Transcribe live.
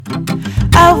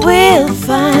I will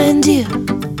find you.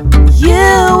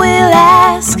 You will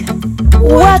ask,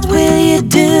 what will you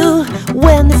do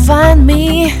when they find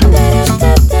me?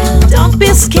 Don't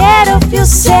be scared of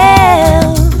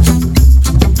yourself.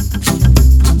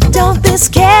 Don't be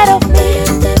scared of me.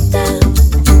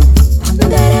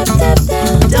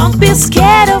 Don't be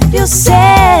scared of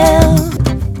yourself.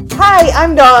 Hi,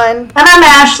 I'm Dawn. And I'm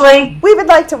Ashley. We would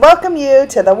like to welcome you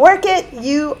to the Work It,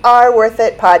 You Are Worth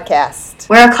It podcast,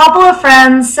 where a couple of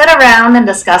friends sit around and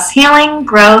discuss healing,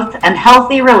 growth, and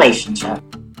healthy relationships.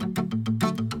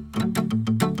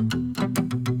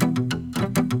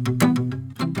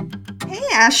 Hey,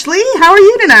 Ashley, how are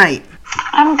you tonight?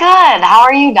 I'm good. How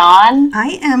are you, Dawn?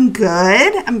 I am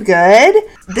good. I'm good.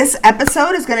 This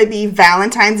episode is going to be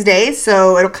Valentine's Day,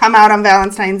 so it'll come out on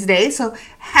Valentine's Day. So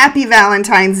happy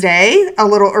Valentine's Day. A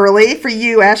little early for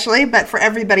you, Ashley, but for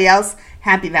everybody else,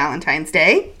 happy Valentine's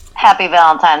Day. Happy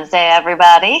Valentine's Day,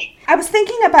 everybody. I was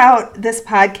thinking about this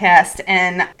podcast,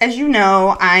 and as you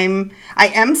know, I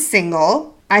am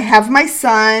single. I have my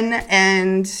son,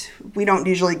 and we don't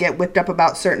usually get whipped up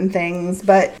about certain things.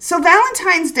 But so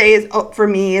Valentine's Day is, for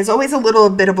me, is always a little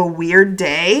bit of a weird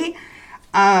day.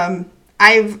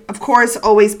 I've, of course,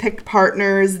 always picked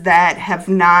partners that have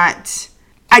not...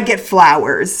 I get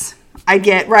flowers.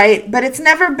 But it's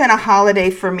never been a holiday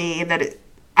for me that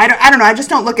I don't know. I just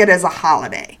don't look at it as a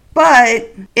holiday. But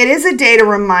it is a day to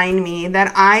remind me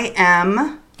that I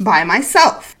am by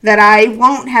myself, that I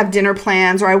won't have dinner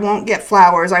plans, or I won't get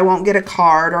flowers, I won't get a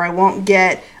card, or I won't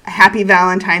get a happy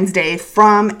Valentine's Day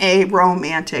from a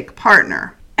romantic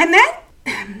partner. And that,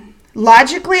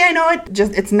 logically, I know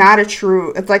it's not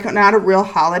not a real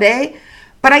holiday,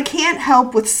 but I can't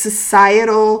help with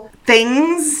societal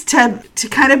things to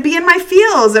kind of be in my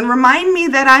feels and remind me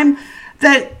that I'm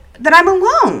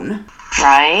alone.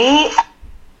 Right?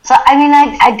 So, I mean,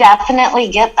 I definitely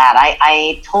get that.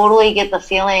 I totally get the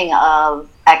feeling of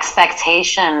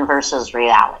expectation versus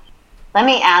reality. Let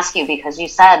me ask you, because you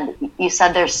said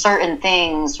there's certain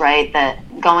things, right, that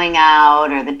going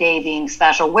out or the day being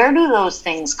special, where do those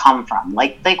things come from?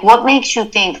 Like what makes you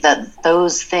think that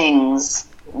those things,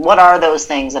 what are those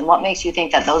things, and what makes you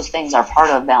think that those things are part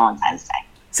of Valentine's Day?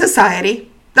 Society.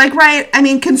 Right? I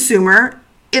mean,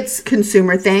 it's a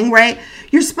consumer thing, right?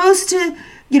 You're supposed to...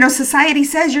 society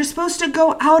says you're supposed to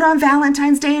go out on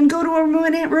Valentine's Day and go to a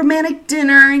romantic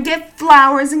dinner and get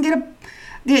flowers and get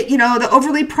the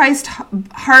overly priced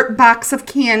heart box of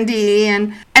candy.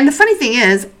 And the funny thing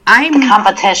is,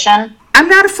 competition. I'm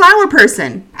not a flower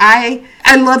person. I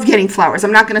love getting flowers.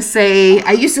 I'm not going to say,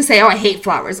 I used to say, I hate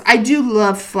flowers. I do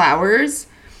love flowers,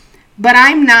 but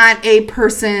I'm not a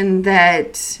person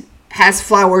that has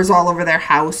flowers all over their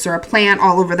house or a plant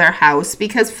all over their house,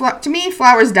 because to me,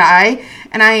 flowers die,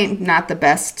 and I'm not the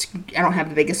best. I don't have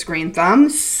the biggest green thumb.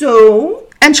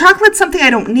 And chocolate's something I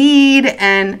don't need.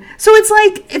 And so it's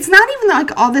not even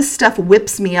like all this stuff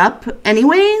whips me up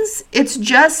anyways. It's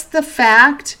just the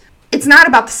fact, it's not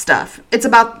about the stuff. It's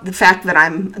about the fact that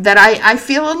I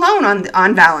feel alone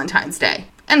on Valentine's Day.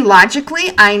 And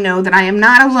logically, I know that I am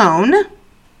not alone.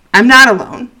 I'm not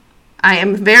alone. I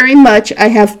am very much, I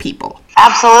have people.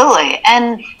 Absolutely.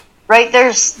 And right,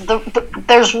 there's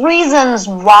reasons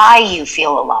why you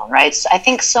feel alone, right? So I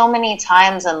think so many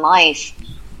times in life,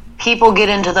 people get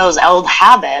into those old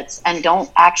habits and don't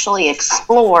actually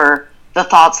explore the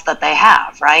thoughts that they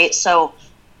have, right? So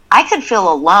I could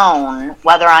feel alone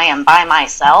whether I am by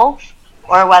myself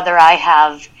or whether I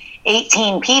have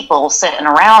 18 people sitting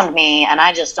around me and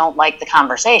I just don't like the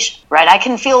conversation, right? I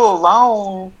can feel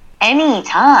alone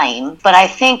anytime, but I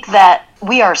think that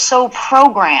we are so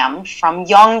programmed from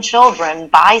young children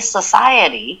by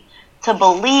society to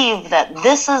believe that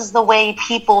this is the way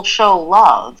people show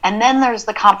love. And then there's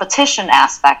the competition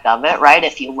aspect of it, right?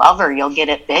 If you love her, you'll get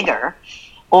it bigger.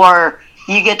 Or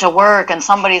you get to work and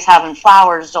somebody's having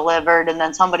flowers delivered, and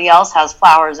then somebody else has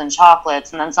flowers and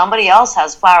chocolates, and then somebody else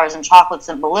has flowers and chocolates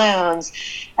and balloons,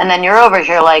 and then you're over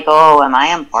here like, oh, am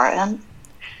I important?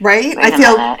 Right? Wait a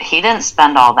minute. He didn't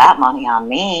spend all that money on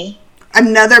me.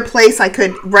 Another place that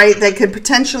could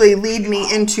potentially lead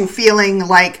me into feeling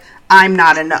like I'm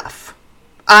not enough.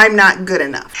 I'm not good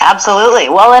enough. Absolutely.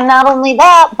 Well, and not only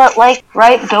that, but get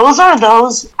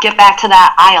back to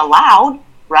that I allowed,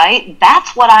 right?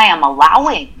 That's what I am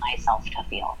allowing myself to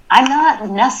feel. I'm not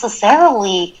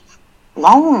necessarily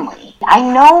lonely. I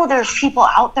know there's people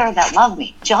out there that love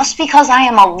me. Just because I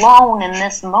am alone in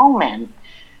this moment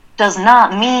does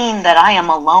not mean that I am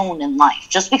alone in life.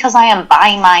 Just because I am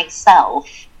by myself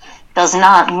does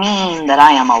not mean that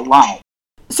I am alone.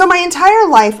 So my entire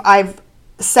life, I've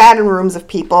sat in rooms of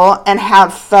people and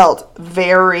have felt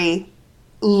very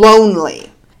lonely.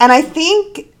 And I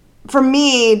think for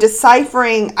me,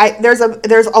 deciphering, there's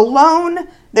alone,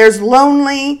 there's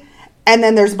lonely, and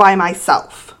then there's by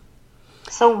myself.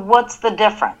 So what's the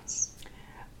difference?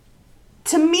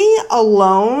 To me,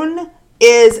 alone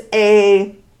is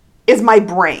my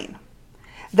brain.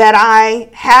 That I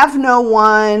have no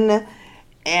one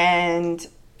and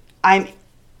I'm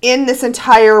in this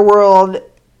entire world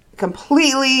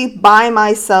completely by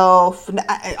myself,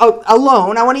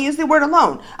 alone. I want to use the word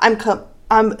alone.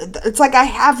 It's like I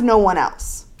have no one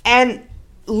else. And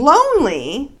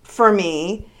lonely for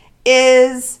me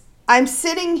is I'm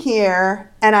sitting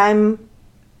here and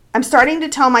I'm starting to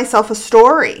tell myself a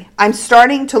story. I'm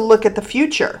starting to look at the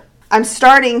future. I'm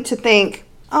starting to think,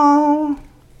 oh,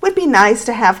 it would be nice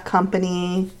to have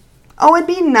company. Oh, it'd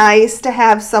be nice to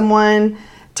have someone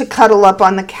to cuddle up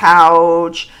on the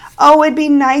couch. Oh, it'd be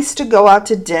nice to go out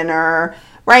to dinner.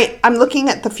 Right? I'm looking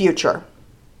at the future.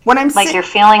 When I'm you're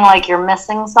feeling like you're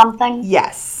missing something?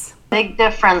 Yes. Big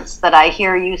difference that I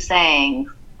hear you saying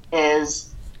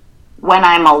is when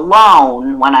I'm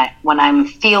alone, when I'm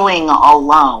feeling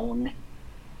alone,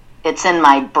 it's in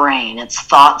my brain. It's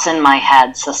thoughts in my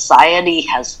head. Society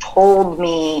has told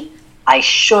me I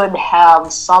should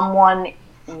have someone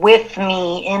with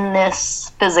me in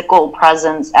this physical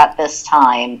presence at this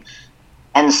time.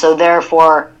 And so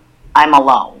therefore, I'm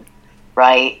alone,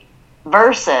 right?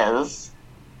 Versus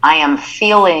I am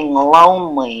feeling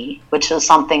lonely, which is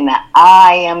something that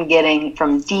I am getting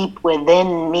from deep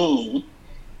within me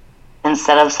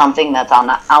instead of something that's on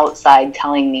the outside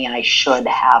telling me I should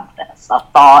have this, a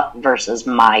thought versus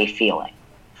my feeling.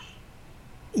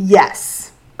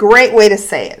 Yes. Great way to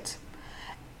say it.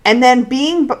 And then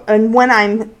when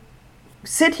I'm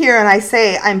sit here and I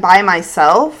say I'm by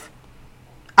myself,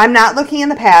 I'm not looking in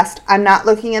the past. I'm not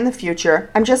looking in the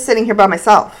future. I'm just sitting here by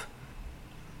myself.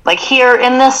 Like here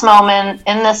in this moment,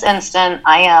 in this instant,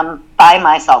 I am by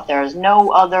myself. There is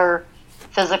no other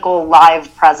physical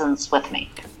live presence with me.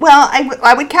 Well,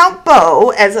 I would count Bo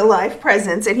as a live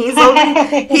presence, and he's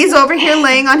over here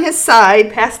laying on his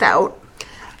side, passed out.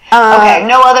 Okay,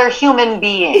 no other human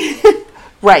being.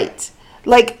 Right.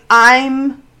 Like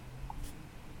I'm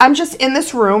just in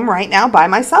this room right now by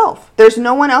myself. There's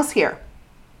no one else here.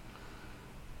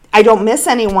 I don't miss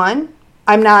anyone.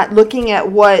 I'm not looking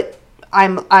at what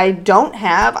I don't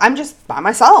have. I'm just by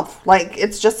myself. Like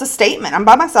it's just a statement. I'm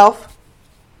by myself.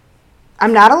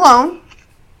 I'm not alone.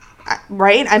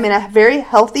 Right? I'm in a very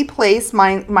healthy place.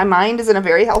 My mind is in a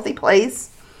very healthy place.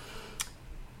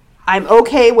 I'm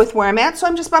okay with where I'm at, so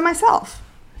I'm just by myself.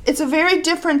 It's a very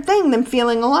different thing than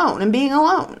feeling alone and being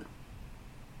alone.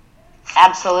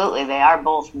 Absolutely. They are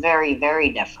both very, very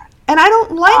different. And I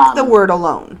don't like the word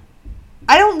alone.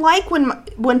 I don't like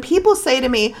when people say to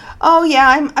me, "Oh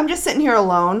yeah, I'm just sitting here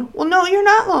alone." Well, no, you're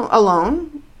not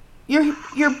alone. You're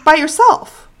by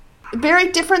yourself. A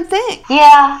very different thing.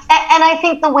 Yeah, and I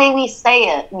think the way we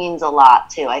say it means a lot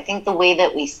too. I think the way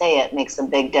that we say it makes a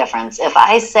big difference. If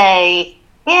I say,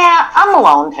 "Yeah, I'm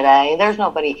alone today. There's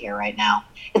nobody here right now."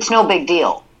 It's no big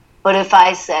deal. But if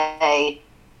I say,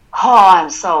 "Oh, I'm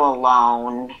so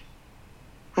alone,"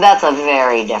 that's a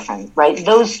very different, right?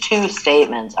 Those two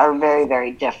statements are very,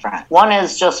 very different. One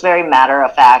is just very matter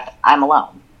of fact, I'm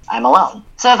alone. I'm alone.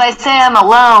 So if I say I'm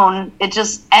alone,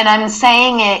 and I'm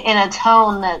saying it in a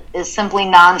tone that is simply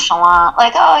nonchalant,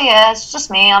 like, "Oh yeah, it's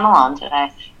just me, I'm alone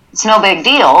today. It's no big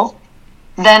deal,"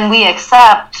 then we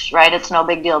accept, right? It's no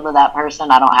big deal to that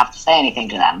person. I don't have to say anything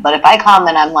to them. But if I come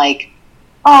and I'm like,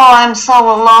 "Oh, I'm so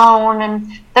alone and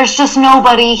there's just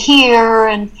nobody here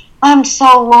and I'm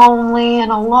so lonely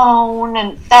and alone,"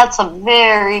 and that's a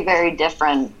very, very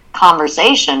different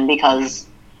conversation because,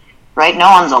 right,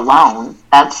 no one's alone.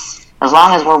 That's, as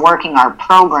long as we're working our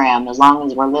program, as long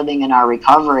as we're living in our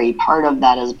recovery, part of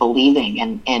that is believing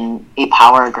in a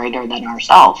power greater than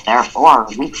ourselves. Therefore,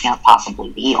 we can't possibly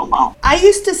be alone. I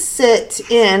used to sit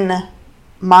in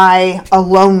my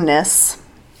aloneness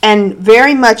and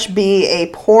very much be a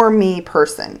poor me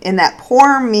person, in that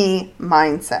poor me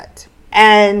mindset.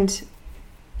 And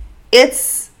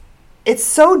it's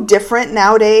so different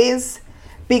nowadays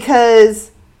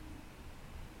because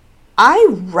I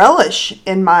relish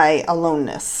in my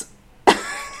aloneness.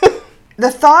 The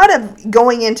thought of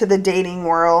going into the dating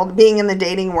world, being in the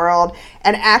dating world,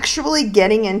 and actually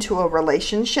getting into a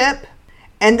relationship,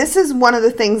 and this is one of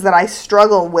the things that I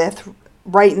struggle with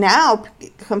right now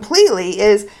completely,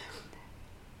 is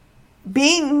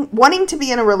wanting to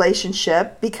be in a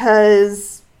relationship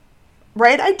because,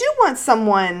 right, I do want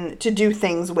someone to do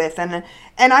things with, and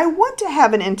I want to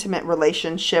have an intimate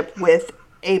relationship with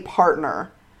a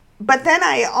partner. But then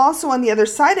I also, on the other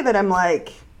side of it, I'm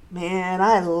like, Man,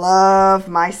 I love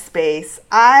my space.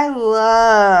 I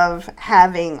love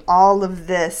having all of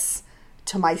this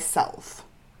to myself.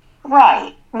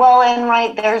 Right. Well, and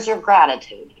right, there's your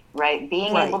gratitude, right?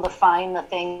 Being Right. able to find the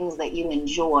things that you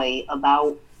enjoy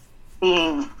about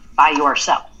being by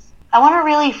yourself. I want to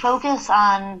really focus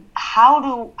on how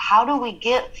do we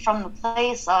get from the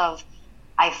place of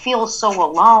I feel so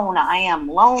alone, I am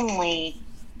lonely,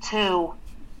 to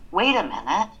wait a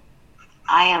minute,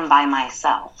 I am by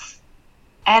myself.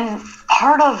 And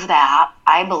part of that,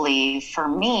 I believe, for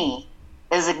me,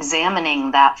 is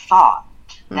examining that thought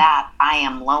that I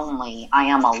am lonely, I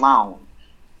am alone.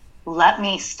 Let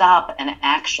me stop and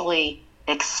actually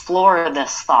explore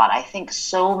this thought. I think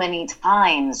so many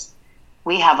times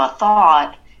we have a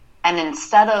thought, and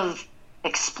instead of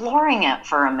exploring it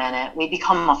for a minute, we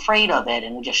become afraid of it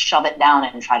and we just shove it down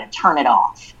and try to turn it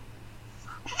off.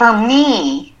 For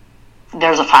me,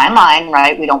 there's a fine line,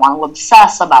 right? We don't want to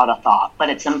obsess about a thought, but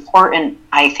it's important,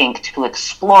 I think, to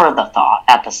explore the thought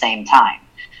at the same time.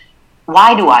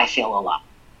 Why do I feel alone?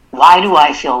 Why do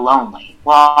I feel lonely?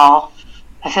 Well,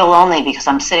 I feel lonely because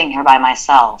I'm sitting here by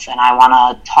myself and I want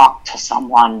to talk to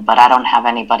someone, but I don't have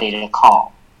anybody to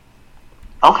call.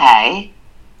 Okay,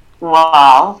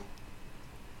 well,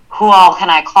 who all can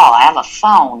I call? I have a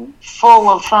phone full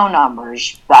of phone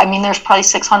numbers. I mean, there's probably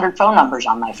 600 phone numbers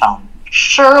on my phone.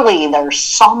 Surely there's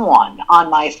someone on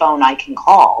my phone I can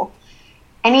call.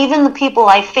 And even the people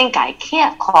I think I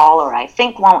can't call or I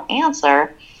think won't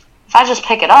answer, if I just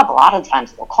pick it up, a lot of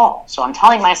times they'll call. So I'm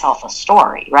telling myself a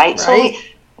story, right? So we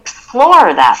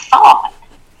explore that thought.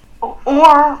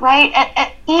 Or, right,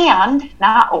 and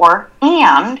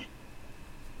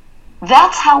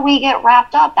that's how we get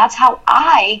wrapped up. That's how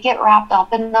I get wrapped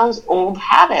up in those old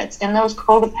habits, in those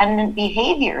codependent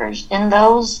behaviors, in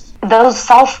those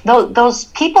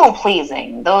people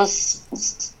pleasing,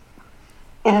 those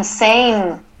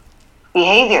insane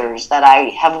behaviors that I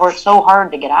have worked so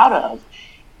hard to get out of,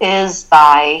 is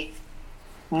by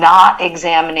not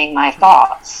examining my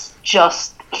thoughts.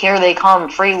 Just here they come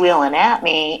freewheeling at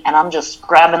me, and I'm just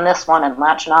grabbing this one and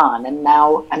latching on, and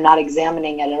now I'm not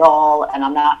examining it at all, and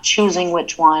I'm not choosing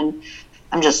which one.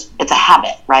 It's a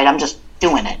habit, right? I'm just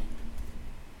doing it.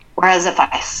 Whereas if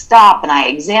I stop and I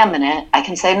examine it, I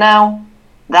can say, no,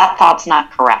 that thought's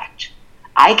not correct.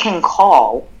 I can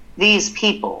call these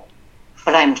people,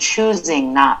 but I'm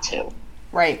choosing not to.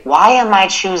 Right. Why am I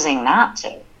choosing not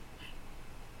to?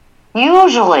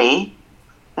 Usually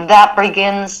that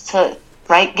begins to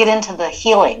get into the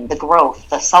healing, the growth,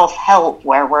 the self-help,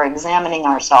 where we're examining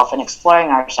ourselves and exploring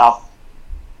ourselves.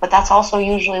 But that's also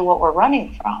usually what we're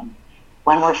running from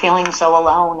when we're feeling so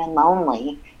alone and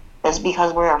lonely, is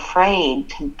because we're afraid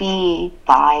to be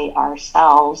by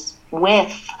ourselves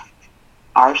with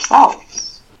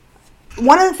ourselves.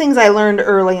 One of the things I learned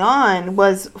early on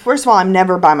was, first of all, I'm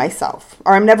never by myself,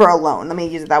 or I'm never alone. Let me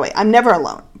use it that way. I'm never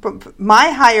alone. My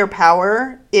higher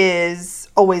power is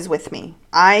always with me.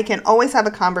 I can always have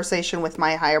a conversation with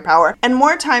my higher power. And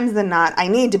more times than not, I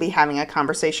need to be having a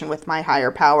conversation with my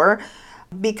higher power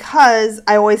because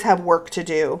I always have work to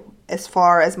do as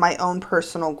far as my own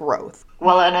personal growth.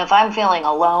 Well, and if I'm feeling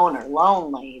alone or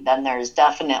lonely, then there's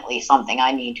definitely something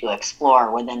I need to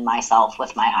explore within myself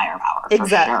with my higher power, for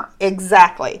sure.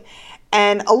 Exactly.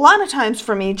 And a lot of times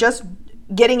for me, just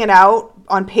getting it out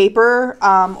on paper,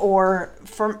 I'm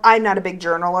not a big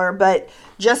journaler, but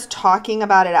just talking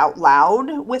about it out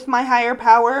loud with my higher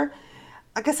power.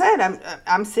 Like I said,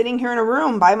 I'm sitting here in a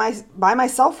room by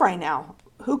myself right now.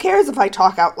 Who cares if I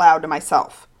talk out loud to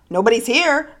myself? Nobody's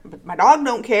here, but my dog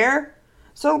don't care.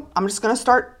 So I'm just going to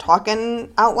start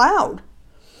talking out loud.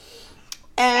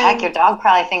 And heck, your dog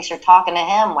probably thinks you're talking to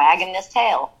him, wagging his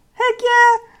tail. Heck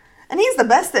yeah. And he's the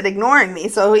best at ignoring me.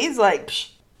 So he's like,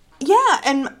 psh. Yeah.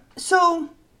 And so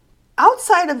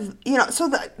outside of,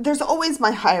 there's always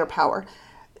my higher power.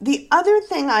 The other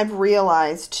thing I've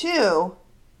realized too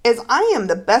is I am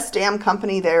the best damn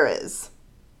company there is.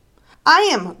 I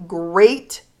am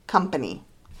great company.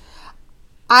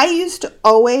 I used to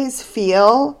always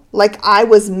feel like I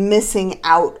was missing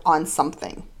out on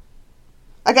something.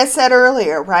 Like I said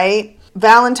earlier, right?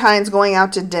 Valentine's, going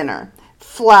out to dinner,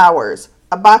 flowers,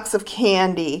 a box of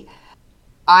candy.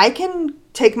 I can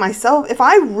take myself, if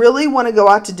I really want to go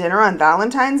out to dinner on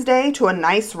Valentine's Day to a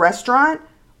nice restaurant,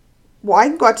 well, I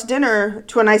can go out to dinner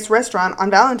to a nice restaurant on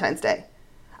Valentine's Day.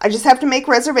 I just have to make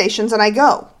reservations and I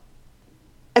go.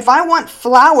 If I want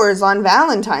flowers on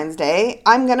Valentine's Day,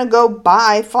 I'll go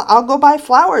buy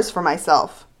flowers for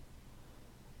myself.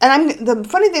 And the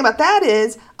funny thing about that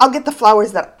is I'll get the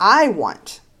flowers that I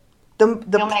want.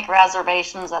 You'll make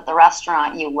reservations at the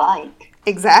restaurant you like.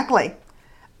 Exactly.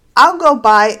 I'll go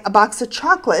buy a box of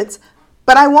chocolates,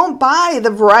 but I won't buy the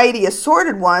variety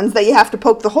assorted ones that you have to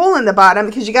poke the hole in the bottom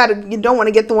because you don't want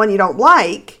to get the one you don't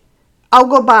like. I'll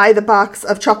go buy the box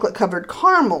of chocolate covered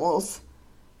caramels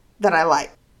that I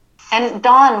like. And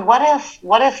Dawn, what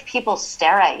if people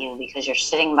stare at you because you're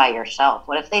sitting by yourself?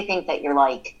 What if they think that you're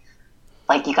like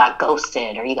you got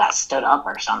ghosted or you got stood up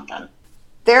or something?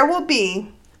 There will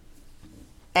be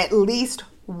at least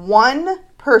one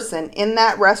person in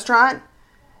that restaurant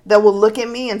that will look at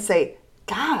me and say,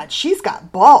 God, she's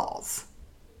got balls.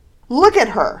 Look at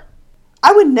her.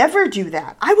 I would never do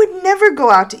that. I would never go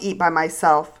out to eat by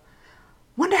myself.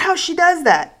 Wonder how she does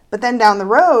that. But then down the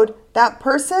road, that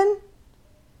person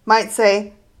might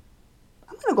say,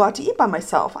 I'm going to go out to eat by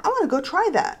myself. I want to go try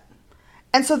that.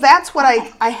 And so that's what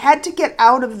I had to get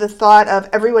out of the thought of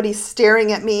everybody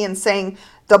staring at me and saying,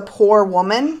 the poor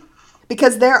woman.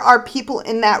 Because there are people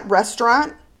in that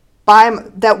restaurant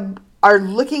that are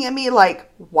looking at me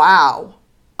like, wow,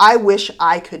 I wish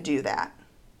I could do that.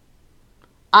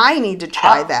 I need to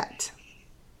try that.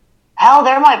 Hell,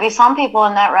 there might be some people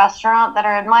in that restaurant that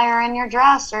are admiring your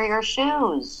dress or your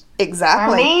shoes.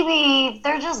 Exactly. Or maybe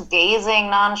they're just gazing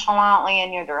nonchalantly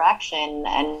in your direction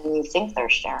and you think they're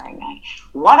staring at you.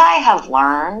 What I have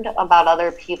learned about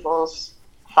other people's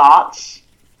thoughts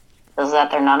is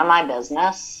that they're none of my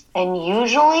business. And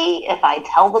usually, if I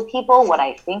tell the people what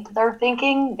I think they're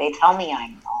thinking, they tell me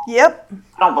I'm wrong. Yep.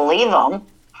 I don't believe them,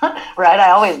 right? I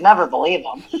always never believe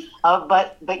them.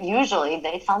 But usually,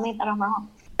 they tell me that I'm wrong.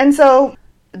 And so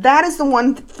that is the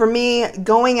one for me,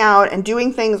 going out and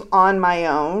doing things on my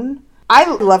own. I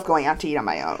love going out to eat on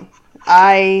my own.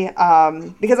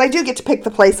 Because I do get to pick the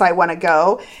place I want to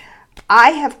go. I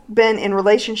have been in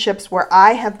relationships where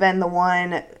I have been the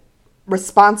one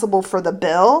responsible for the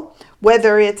bill,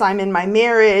 whether it's I'm in my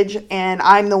marriage and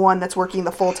I'm the one that's working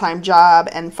the full-time job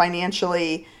and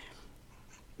financially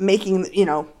making,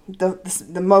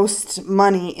 the most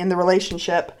money in the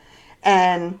relationship.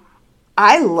 And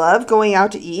I love going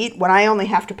out to eat when I only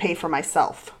have to pay for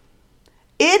myself.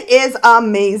 It is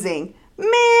amazing.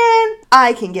 Man,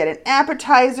 I can get an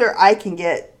appetizer. I can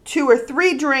get 2 or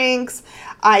 3 drinks.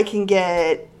 I can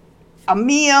get a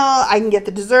meal. I can get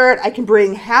the dessert. I can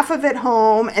bring half of it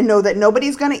home and know that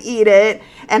nobody's going to eat it.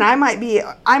 And I might be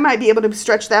able to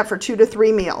stretch that for 2 to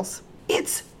 3 meals.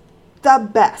 It's the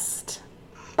best.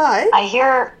 But I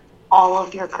hear all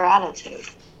of your gratitude.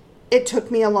 It took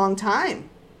me a long time.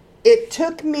 It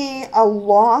took me a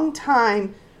long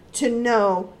time to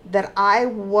know that I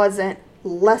wasn't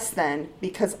less than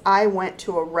because I went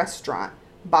to a restaurant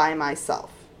by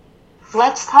myself.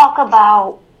 Let's talk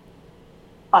about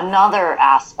another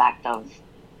aspect of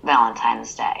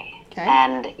Valentine's Day. Okay.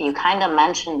 And you kind of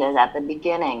mentioned it at the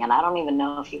beginning, and I don't even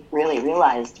know if you really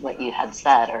realized what you had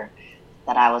said or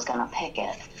that I was going to pick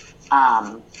it.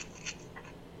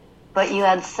 But you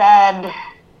had said,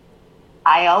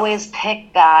 I always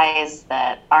pick guys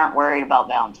that aren't worried about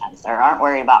Valentine's Day or aren't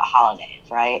worried about holidays,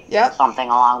 right? Yep. Something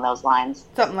along those lines.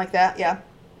 Something like that, yeah.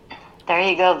 There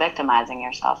you go, victimizing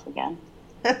yourself again.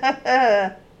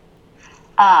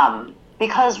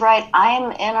 Because, right,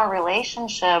 I'm in a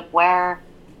relationship where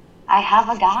I have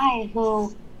a guy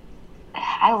who,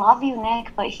 I love you,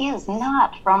 Nick, but he is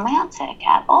not romantic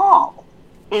at all.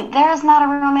 There is not a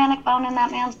romantic bone in that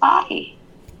man's body.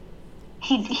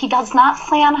 He does not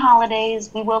plan holidays.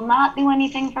 We will not do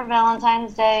anything for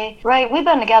Valentine's Day. Right, we've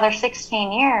been together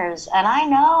 16 years, and I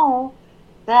know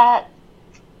that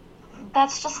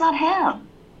that's just not him.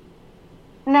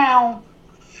 Now,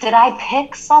 did I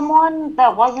pick someone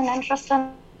that wasn't interested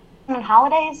in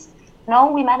holidays?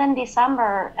 No, we met in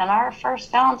December, and our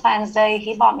first Valentine's Day,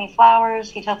 he bought me flowers,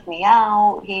 he took me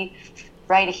out, he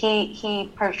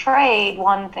portrayed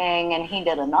one thing and he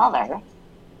did another.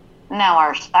 Now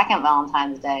our second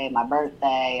Valentine's Day, my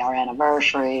birthday, our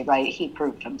anniversary, right, he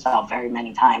proved himself very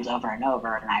many times over and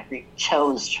over, and I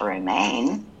chose to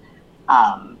remain.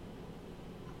 But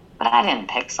I didn't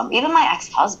pick even my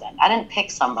ex-husband, I didn't pick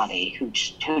somebody who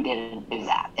didn't do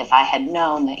that. If I had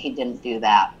known that he didn't do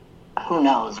that, who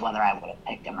knows whether I would have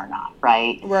picked him or not,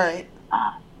 right? Right.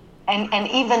 And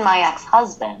even my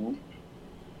ex-husband,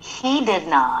 he did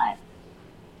not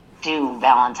do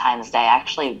Valentine's Day.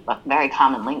 Actually, a very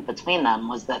common link between them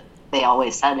was that they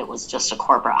always said it was just a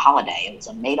corporate holiday. It was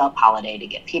a made-up holiday to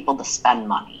get people to spend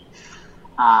money.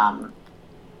 I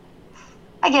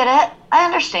get it. I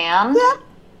understand. Yeah.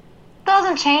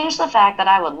 Doesn't change the fact that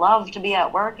I would love to be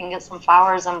at work and get some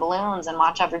flowers and balloons and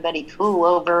watch everybody coo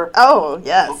over. Oh,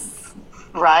 yes.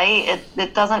 Right?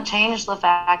 It doesn't change the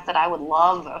fact that I would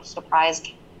love a surprise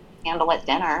candlelit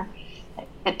dinner.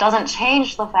 It doesn't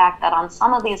change the fact that on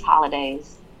some of these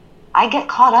holidays, I get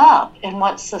caught up in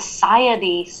what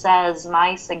society says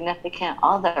my significant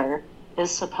other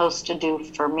is supposed to do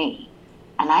for me.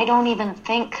 And I don't even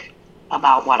think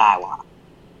about what I want.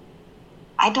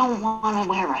 I don't want to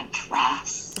wear a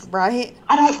dress. Right.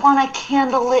 I don't want a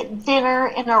candlelit dinner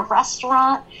in a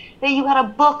restaurant that you got to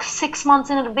book 6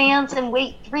 months in advance and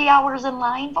wait 3 hours in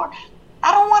line for.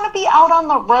 I don't want to be out on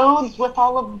the roads with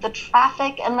all of the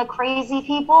traffic and the crazy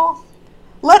people.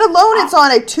 Let alone it's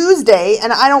on a Tuesday,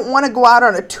 and I don't want to go out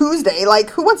on a Tuesday.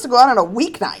 Like, who wants to go out on a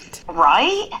weeknight?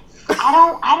 Right?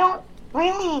 I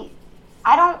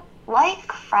don't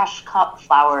like fresh cut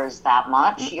flowers that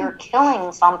much. Mm-mm. You're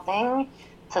killing something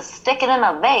to stick it in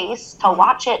a vase to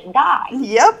watch it die.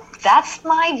 Yep. That's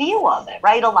my view of it,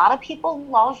 right? A lot of people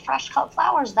love fresh cut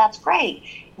flowers. That's great.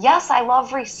 Yes, I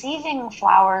love receiving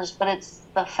flowers, but it's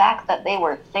the fact that they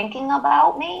were thinking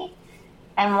about me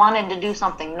and wanted to do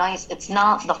something nice. It's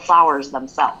not the flowers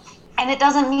themselves. And it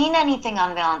doesn't mean anything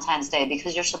on Valentine's Day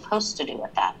because you're supposed to do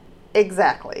it that.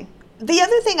 Exactly. The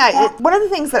other thing one of the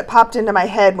things that popped into my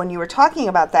head when you were talking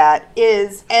about that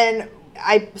is, and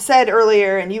I said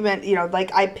earlier, and you meant,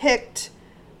 like I picked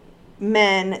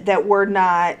men that were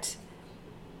not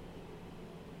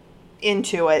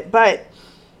into it, but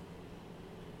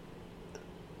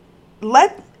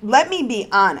let me be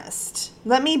honest.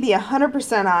 Let me be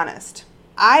 100% honest.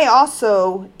 I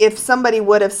also, if somebody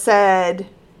would have said,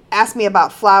 asked me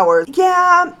about flowers,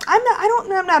 yeah,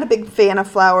 I'm not a big fan of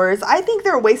flowers. I think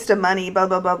they're a waste of money, blah,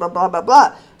 blah, blah, blah, blah, blah,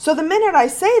 blah. So the minute I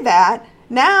say that,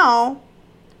 now,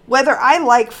 whether I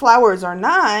like flowers or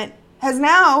not, has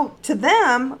now, to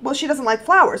them, well, she doesn't like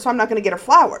flowers, so I'm not going to get her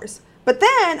flowers. But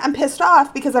then I'm pissed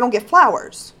off because I don't get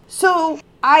flowers. So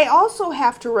I also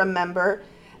have to remember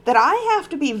that I have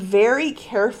to be very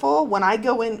careful when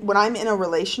I'm in a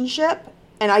relationship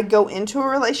and I go into a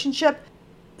relationship,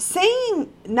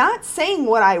 not saying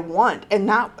what I want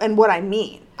and what I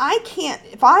mean. I can't,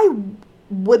 if I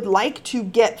would like to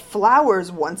get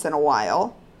flowers once in a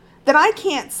while, then I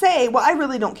can't say, well, I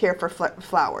really don't care for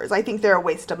flowers. I think they're a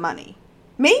waste of money.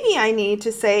 Maybe I need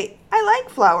to say, I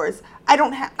like flowers. But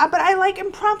I like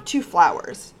impromptu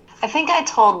flowers. I think I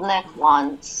told Nick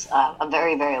once, a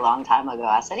very, very long time ago,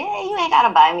 I said, yeah, you ain't got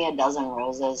to buy me a dozen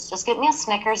roses. Just get me a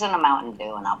Snickers and a Mountain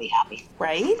Dew and I'll be happy.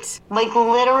 Right? Like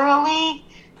literally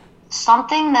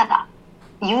something that,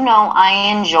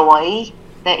 I enjoy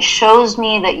that shows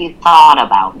me that you thought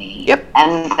about me. Yep.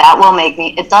 And that will make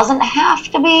me, it doesn't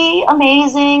have to be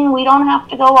amazing. We don't have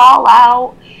to go all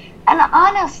out. And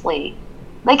honestly,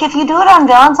 like if you do it on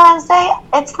Valentine's Day,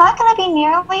 it's not going to be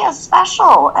nearly as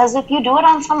special as if you do it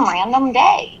on some random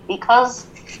day. Because,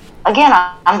 again,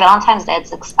 on Valentine's Day,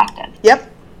 it's expected. Yep.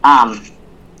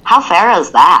 How fair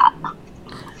is that?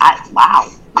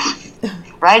 Wow.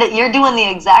 Right? You're doing the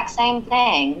exact same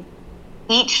thing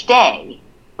each day,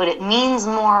 but it means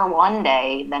more one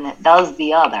day than it does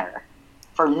the other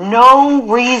for no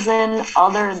reason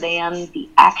other than the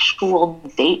actual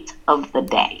date of the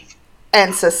day.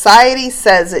 And society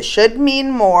says it should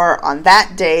mean more on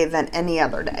that day than any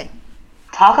other day.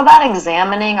 Talk about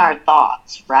examining our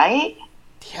thoughts, right?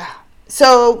 Yeah.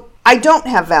 So I don't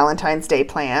have Valentine's Day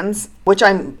plans, which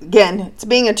it's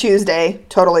being a Tuesday,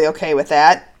 totally okay with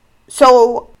that.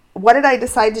 So what did I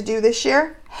decide to do this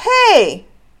year? Hey,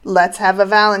 let's have a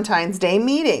Valentine's Day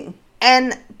meeting.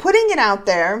 And putting it out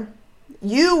there,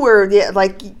 you were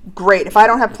like, great. If I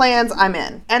don't have plans, I'm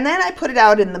in. And then I put it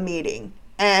out in the meeting.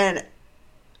 And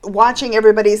watching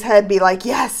everybody's head be like,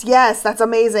 yes, yes, that's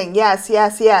amazing. Yes,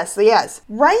 yes, yes, yes.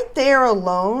 Right there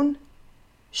alone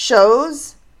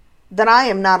shows that I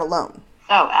am not alone.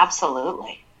 Oh,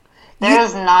 absolutely. There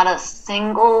is not a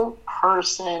single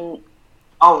person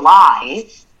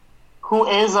alive who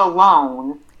is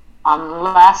alone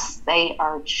unless they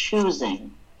are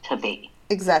choosing to be.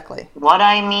 Exactly. What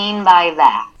I mean by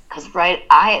that, because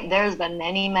there's been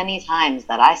many, many times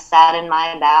that I sat in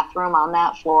my bathroom on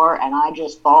that floor and I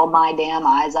just bawled my damn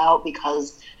eyes out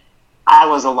because I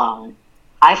was alone.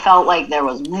 I felt like there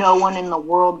was no one in the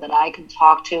world that I could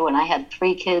talk to, and I had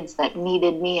 3 kids that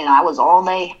needed me and I was all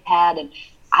they had, and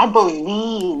I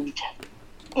believed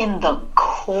in the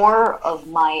core of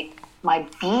my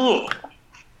being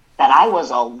that I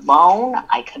was alone,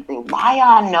 I could rely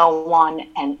on no one,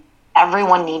 and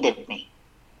everyone needed me.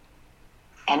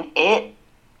 And it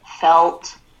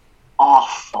felt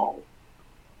awful.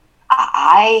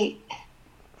 I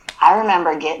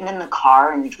remember getting in the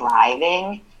car and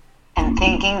driving and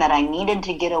thinking that I needed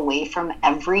to get away from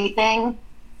everything,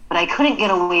 but I couldn't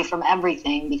get away from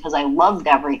everything because I loved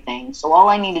everything. So all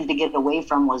I needed to get away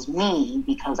from was me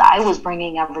because I was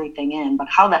bringing everything in. But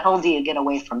how the hell do you get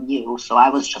away from you? So I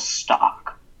was just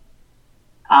stuck.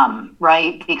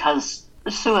 right? Because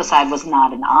suicide was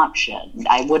not an option.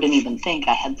 I wouldn't even think.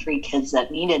 I had 3 kids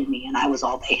that needed me, and I was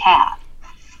all they had.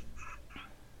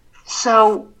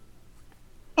 So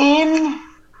in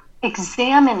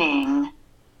examining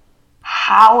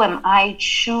how am I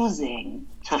choosing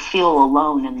to feel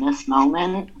alone in this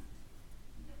moment,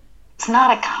 it's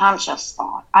not a conscious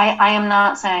thought. I am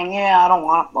not saying, I don't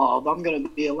want love, I'm going to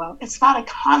be alone. It's not a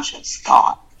conscious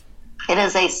thought. It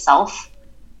is a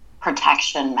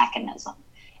self-protection mechanism.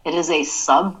 It is a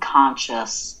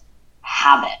subconscious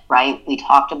habit, right? We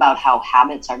talked about how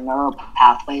habits are neural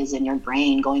pathways in your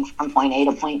brain going from point A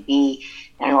to point B.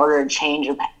 And in order to change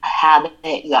a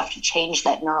habit, you have to change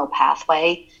that neural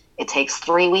pathway. It takes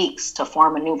 3 weeks to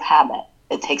form a new habit.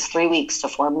 It takes 3 weeks to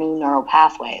form new neural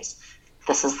pathways.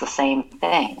 This is the same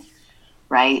thing,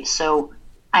 right? So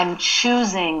I'm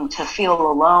choosing to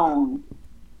feel alone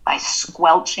by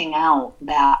squelching out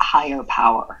that higher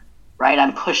power, right?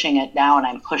 I'm pushing it down.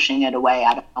 I'm pushing it away.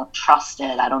 I don't trust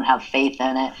it. I don't have faith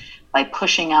in it. By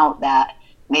pushing out that,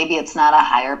 maybe it's not a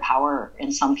higher power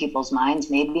in some people's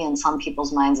minds. Maybe in some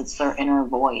people's minds, it's their inner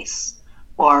voice,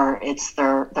 or it's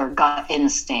their gut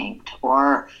instinct,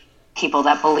 or people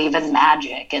that believe in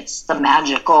magic. It's the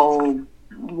magical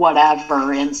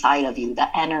whatever inside of you,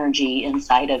 the energy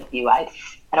inside of you. I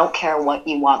don't care what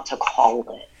you want to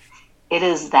call it. It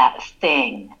is that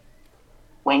thing.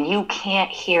 When you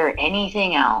can't hear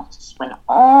anything else, when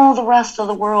all the rest of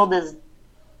the world is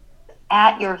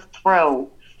at your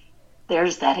throat,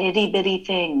 there's that itty bitty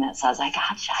thing that says, I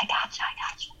got you, I got you, I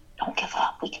got you. Don't give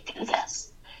up. We can do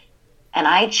this. And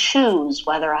I choose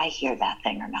whether I hear that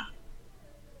thing or not.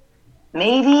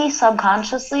 Maybe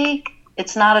subconsciously,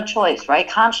 it's not a choice, right?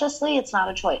 Consciously, it's not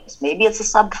a choice. Maybe it's a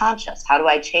subconscious. How do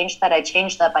I change that? I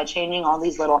change that by changing all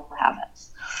these little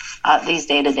habits, these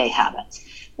day-to-day habits.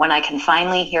 When I can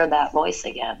finally hear that voice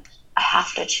again, I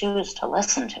have to choose to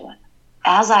listen to it.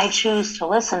 As I choose to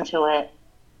listen to it,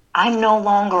 I'm no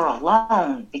longer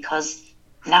alone, because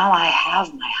now I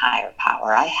have my higher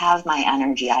power. I have my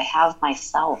energy. I have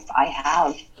myself. I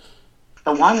have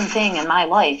the one thing in my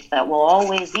life that will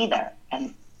always be there.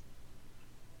 And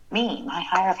me, my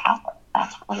higher power.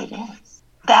 That's what it is.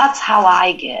 That's how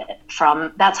I get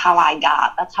from, that's how I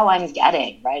got, that's how I'm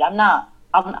getting, right?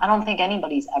 I don't think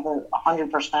anybody's ever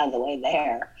 100% of the way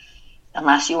there,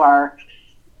 unless you are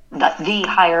the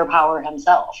higher power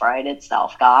himself, right?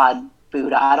 Itself, God,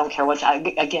 Buddha, I don't care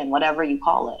again, whatever you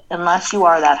call it. Unless you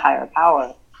are that higher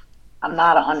power, I'm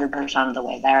not 100% of the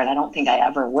way there, and I don't think I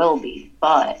ever will be.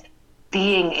 But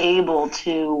being able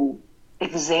to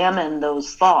examine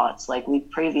those thoughts like we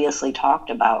previously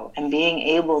talked about, and being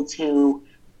able to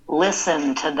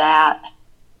listen to that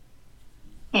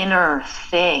inner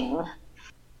thing,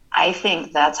 I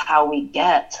think that's how we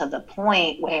get to the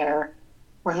point where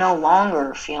we're no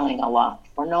longer feeling alone.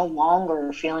 We're no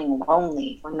longer feeling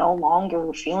lonely. We're no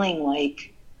longer feeling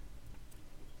like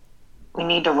we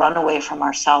need to run away from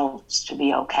ourselves to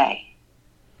be okay.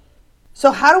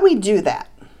 So how do we do that?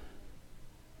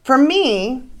 For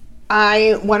me,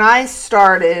 when I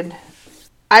started,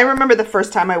 I remember the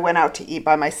first time I went out to eat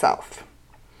by myself.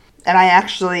 And I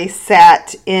actually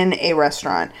sat in a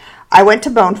restaurant. I went to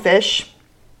Bonefish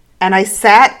and I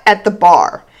sat at the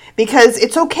bar, because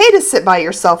it's okay to sit by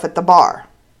yourself at the bar,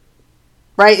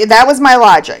 right? That was my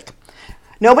logic.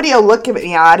 Nobody will look at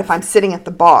me odd if I'm sitting at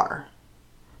the bar.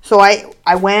 So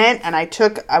I went and I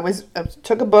took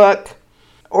a book,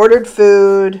 ordered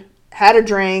food, had a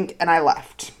drink, and I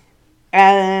left.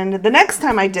 And the next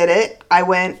time I did it, I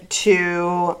went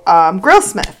to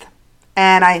Grillsmith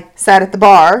and I sat at the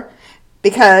bar,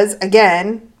 because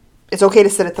again, it's okay to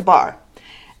sit at the bar.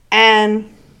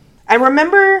 And I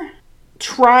remember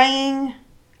trying,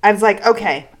 I was like,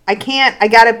 okay, I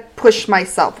gotta push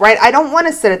myself, right? I don't want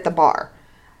to sit at the bar.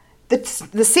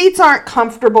 The seats aren't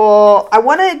comfortable. I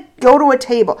want to go to a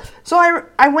table. So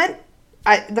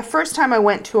the first time I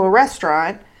went to a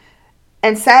restaurant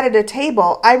and sat at a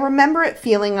table, I remember it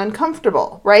feeling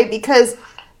uncomfortable, right? Because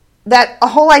a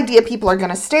whole idea people are going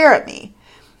to stare at me.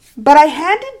 But I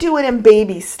had to do it in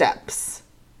baby steps,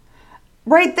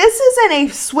 right? This isn't a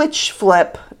switch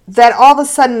flip that all of a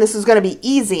sudden this is going to be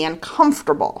easy and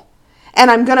comfortable.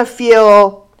 And I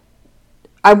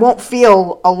won't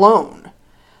feel alone.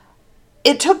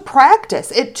 It took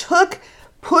practice. It took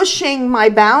pushing my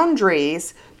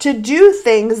boundaries to do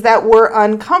things that were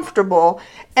uncomfortable,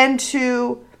 and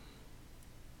to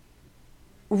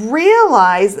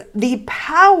realize the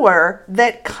power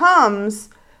that comes,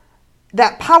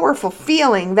 that powerful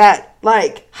feeling that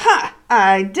like,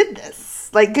 I did this,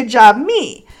 like, good job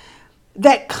me,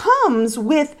 that comes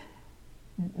with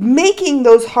making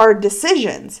those hard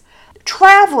decisions.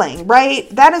 traveling, right?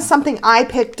 That is something I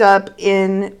picked up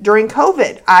during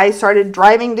COVID. I started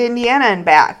driving to Indiana and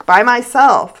back by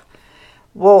myself.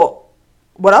 Well,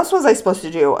 what else was I supposed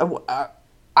to do?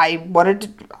 I wanted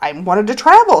to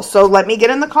travel. So let me get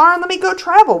in the car and let me go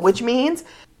travel, which means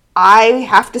I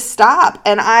have to stop.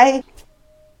 And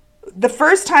the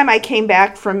first time I came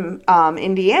back from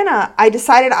Indiana, I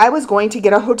decided I was going to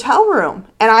get a hotel room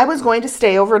and I was going to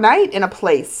stay overnight in a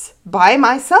place by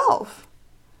myself.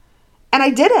 And I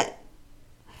did it.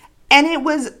 And it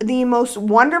was the most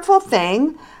wonderful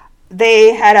thing.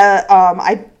 They had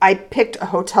I picked a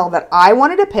hotel that I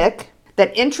wanted to pick,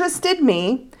 that interested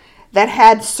me, that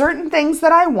had certain things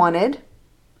that I wanted.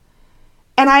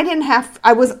 And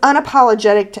I was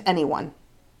unapologetic to anyone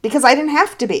because I didn't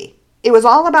have to be. It was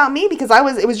all about me because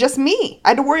it was just me. I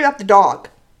had to worry about the dog.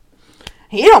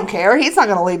 He don't care. He's not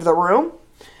going to leave the room.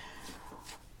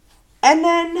 And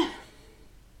then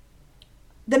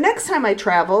the next time I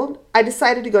traveled, I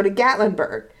decided to go to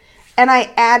Gatlinburg. And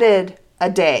I added a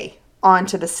day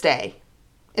onto the stay.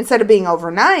 Instead of being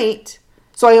overnight,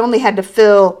 so I only had to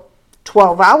fill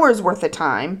 12 hours worth of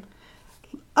time.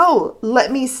 Oh,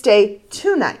 let me stay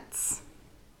 2 nights.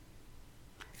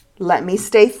 Let me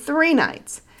stay 3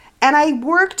 nights. And I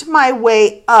worked my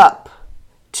way up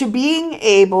to being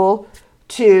able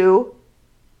to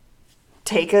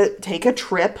take a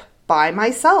trip by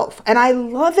myself. And I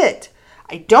love it.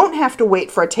 I don't have to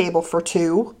wait for a table for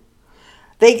 2.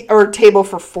 Or a table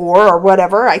for 4 or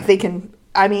whatever.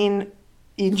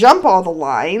 You jump all the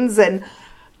lines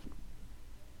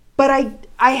but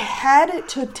I had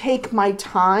to take my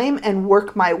time and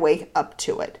work my way up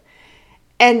to it.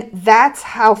 And that's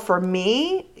how, for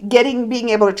me, being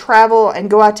able to travel and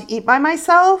go out to eat by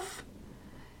myself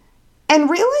and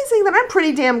realizing that I'm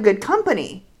pretty damn good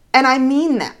company. And I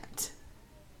mean that.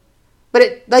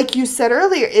 But like you said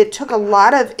earlier, it took a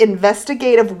lot of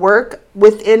investigative work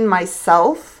within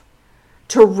myself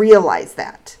to realize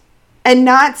that. And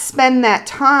not spend that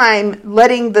time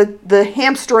letting the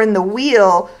hamster in the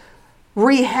wheel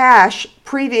rehash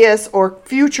previous or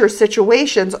future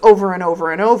situations over and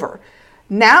over and over.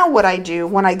 Now what I do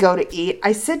when I go to eat,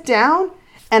 I sit down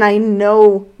and I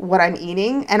know what I'm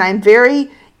eating and I'm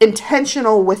very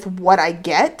intentional with what I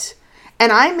get.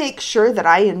 And I make sure that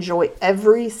I enjoy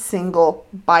every single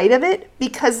bite of it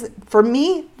because for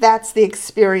me, that's the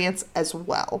experience as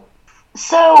well.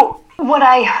 So what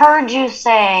I heard you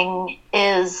saying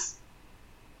is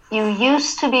you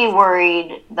used to be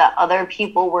worried that other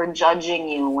people were judging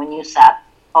you when you sat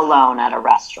alone at a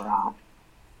restaurant.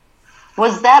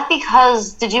 Was that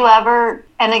because, did you ever,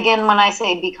 and again, when I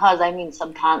say because, I mean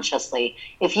subconsciously,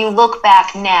 if you look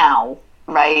back now,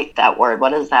 right, that word,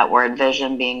 what is that word,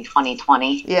 vision being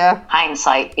 2020? Yeah.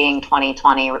 Hindsight being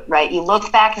 2020, right? You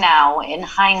look back now in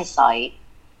hindsight,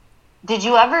 did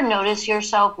you ever notice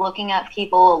yourself looking at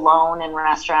people alone in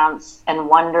restaurants and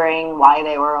wondering why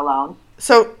they were alone?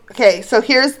 So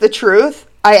here's the truth.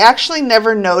 I actually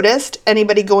never noticed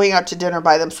anybody going out to dinner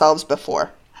by themselves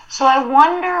before. So I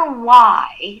wonder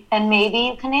why, and maybe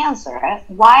you can answer it,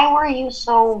 why were you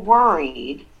so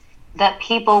worried that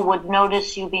people would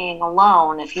notice you being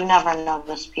alone if you never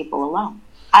noticed people alone?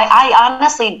 I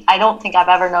honestly, I don't think I've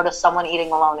ever noticed someone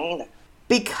eating alone either.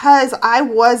 Because I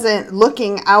wasn't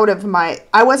looking out of my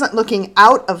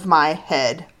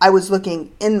head. I was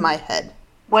looking in my head.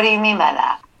 What do you mean by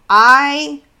that?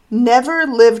 I never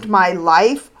lived my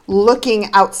life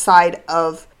looking outside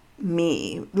of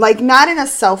me. Like, not in a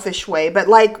selfish way, but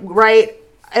like, right,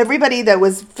 everybody that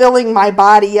was filling my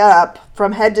body up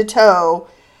from head to toe,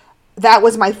 that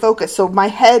was my focus. So my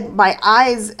head, my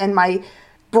eyes, and my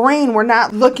brain were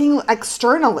not looking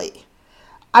externally.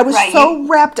 I was so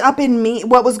wrapped up in me,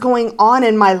 what was going on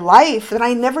in my life, that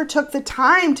I never took the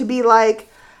time to be like,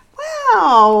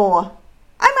 wow,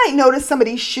 I might notice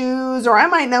somebody's shoes or I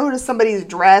might notice somebody's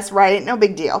dress, right? No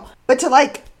big deal. But to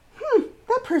like,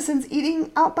 that person's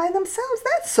eating out by themselves.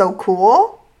 That's so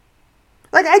cool.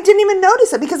 Like, I didn't even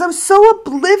notice it because I was so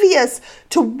oblivious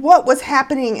to what was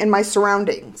happening in my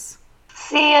surroundings.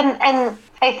 See, and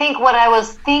I think what I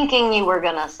was thinking you were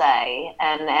going to say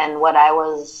and what I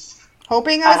was...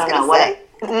 hoping I was going to say?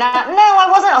 No, I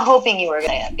wasn't hoping you were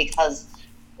going to say it because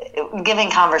giving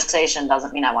conversation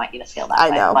doesn't mean I want you to feel that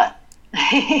way. I know. But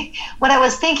what I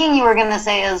was thinking you were going to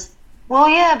say is, well,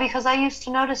 yeah, because I used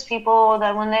to notice people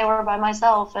that when they were by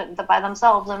themselves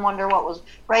and wonder what was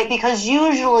right. Because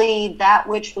usually that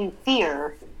which we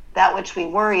fear, that which we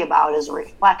worry about is a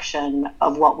reflection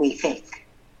of what we think.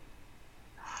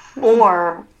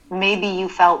 Or maybe you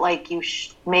felt like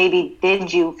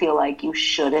did you feel like you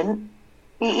shouldn't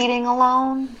be eating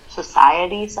alone.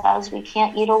 Society says we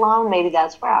can't eat alone. Maybe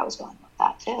that's where I was going with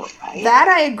that too, right? That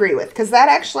I agree with, because that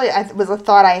actually was a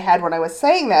thought I had when I was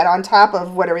saying that, on top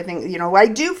of what everything, I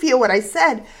do feel what I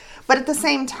said, but at the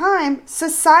same time,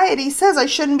 society says I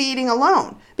shouldn't be eating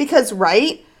alone. Because,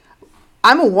 right,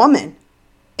 I'm a woman.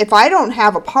 If I don't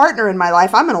have a partner in my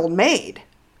life, I'm an old maid.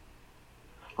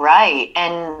 Right.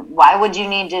 And why would you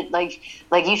need to, like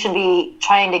you should be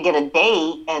trying to get a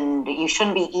date, and you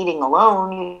shouldn't be eating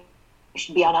alone. You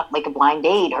should be on a blind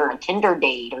date or a Tinder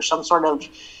date or some sort of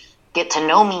get to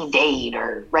know me date,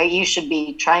 or, right, you should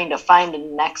be trying to find a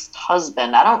next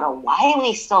husband. I don't know why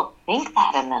we still think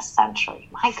that in this century.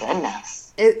 My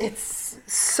goodness. It's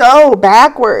so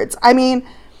backwards. I mean,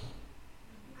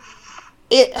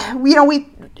 we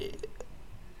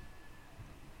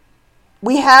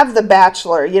have the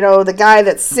bachelor, the guy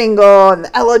that's single, and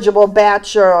the eligible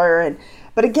bachelor,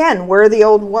 but again, we're the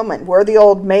old woman, we're the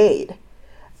old maid.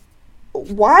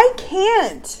 Why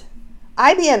can't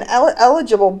I be an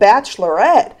eligible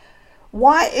bachelorette?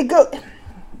 Why it go?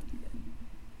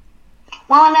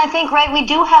 Well, and I think, right, we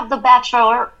do have the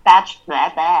bachelorette,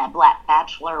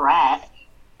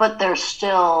 but they're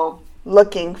still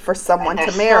looking for someone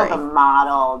to marry. There's still the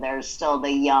model. There's still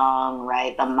the young,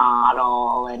 right, the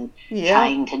model, and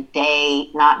trying to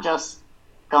date, not just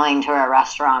going to a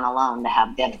restaurant alone to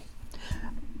have dinner.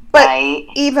 But right?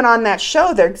 Even on that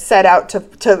show, they're set out to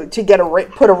get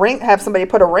have somebody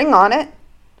put a ring on it.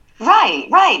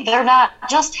 Right. They're not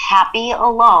just happy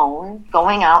alone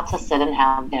going out to sit and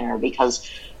have dinner, because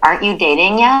aren't you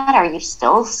dating yet? Are you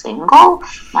still single?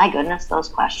 My goodness, those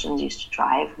questions used to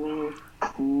drive me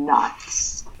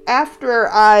nuts. After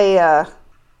after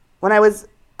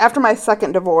my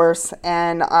second divorce,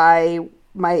 and I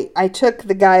took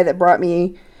the guy that brought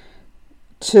me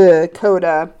to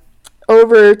Coda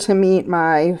over to meet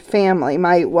my family.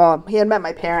 He had met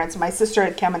my parents. My sister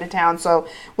had come into town, so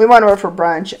we went over for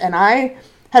brunch, and I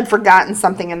had forgotten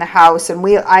something in the house, and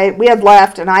we had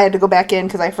left, and I had to go back in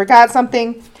because I forgot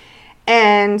something.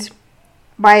 And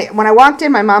when I walked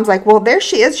in, my mom's like, "Well, there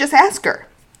she is. Just ask her."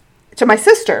 To my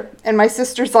sister, and my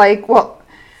sister's like, "Well,"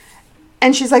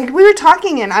 and she's like, "We were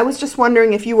talking, and I was just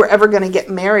wondering if you were ever going to get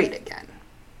married again.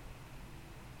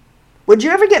 Would you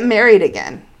ever get married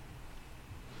again?"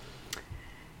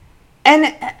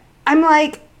 And I'm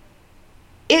like,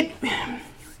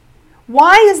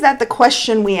 why is that the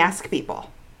question we ask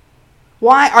people?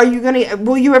 Why are you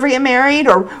will you ever get married?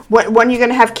 Or when are you going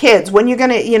to have kids? When you're going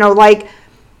to,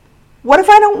 what if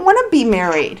I don't want to be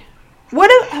married? What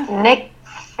if...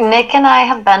 Nick and I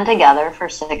have been together for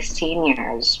 16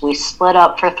 years. We split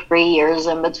up for 3 years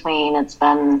in between. It's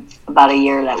been about a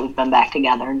year that we've been back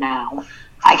together now.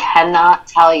 I cannot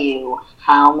tell you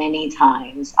how many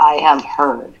times I have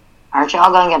heard, "Aren't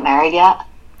y'all going to get married yet?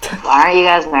 Why aren't you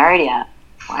guys married yet?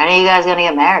 When are you guys going to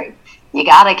get married? You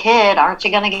got a kid. Aren't you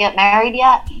going to get married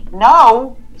yet?"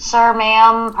 No, sir,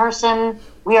 ma'am, person,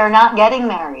 we are not getting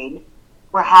married.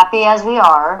 We're happy as we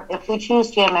are. If we choose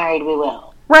to get married, we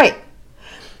will. Right.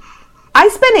 I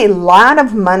spent a lot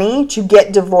of money to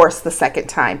get divorced the second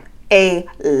time. A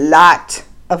lot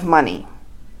of money.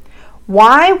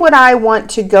 Why would I want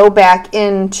to go back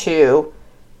into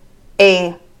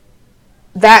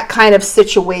that kind of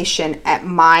situation at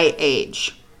my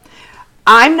age?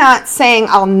 I'm not saying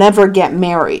I'll never get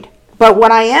married, but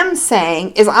what I am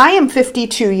saying is I am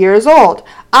 52 years old.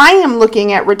 I am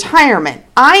looking at retirement.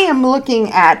 I am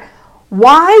looking at,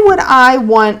 why would I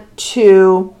want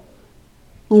to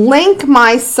link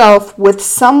myself with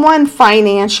someone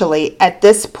financially at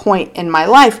this point in my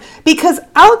life? Because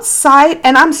outside,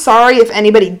 and I'm sorry if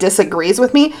anybody disagrees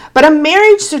with me, but a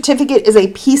marriage certificate is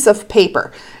a piece of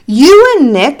paper. You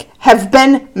and Nick have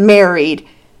been married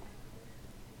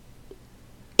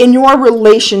in your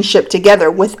relationship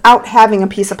together without having a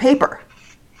piece of paper.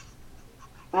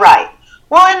 Right.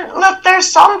 Well, and look, there's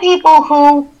some people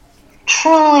who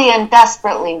truly and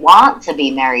desperately want to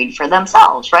be married for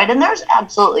themselves, right? And there's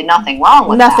absolutely nothing wrong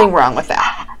with that. Nothing wrong with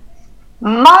that.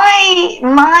 My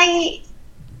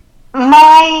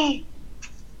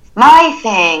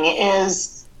thing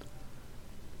is,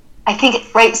 I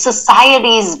think, right,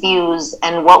 society's views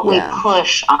and what we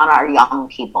push on our young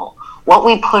people, what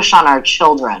we push on our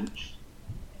children.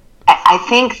 I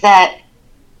think that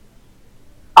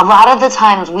a lot of the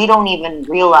times we don't even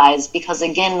realize, because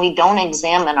again, we don't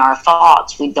examine our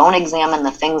thoughts. We don't examine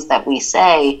the things that we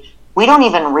say. We don't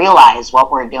even realize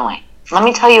what we're doing. Let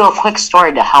me tell you a quick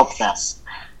story to help this.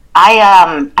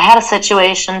 I had a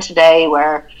situation today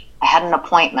where I had an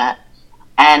appointment,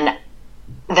 and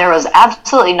there was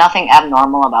absolutely nothing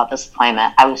abnormal about this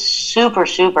appointment. I was super,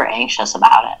 super anxious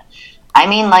about it. I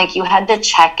mean, like, you had to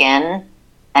check in,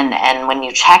 and when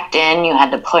you checked in, you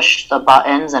had to push the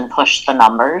buttons and push the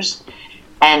numbers.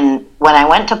 And when I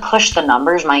went to push the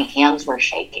numbers, my hands were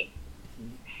shaking.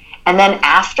 And then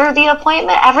after the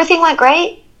appointment, everything went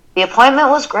great. The appointment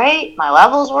was great. My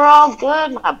levels were all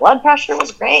good. My blood pressure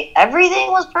was great.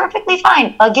 Everything was perfectly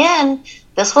fine. Again,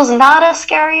 this was not a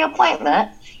scary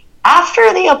appointment.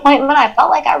 After the appointment, I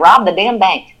felt like I robbed the damn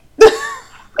bank.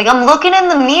 Like, I'm looking in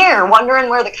the mirror, wondering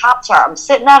where the cops are. I'm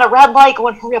sitting at a red light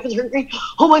going, hurry up, it's green.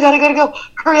 Oh my God, I gotta go.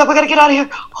 Hurry up, I gotta get out of here.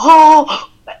 Oh,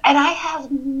 and I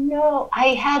had no,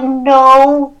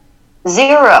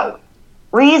 zero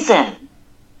reason,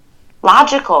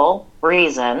 logical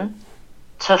reason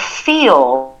to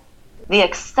feel the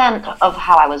extent of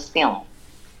how I was feeling.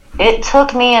 It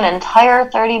took me an entire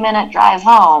 30-minute drive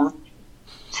home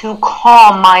to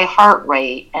calm my heart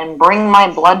rate and bring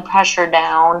my blood pressure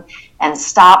down and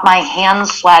stop my hands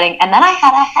sweating. And then I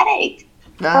had a headache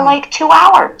for like 2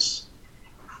 hours.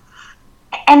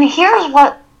 And here's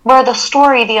where the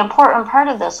story, the important part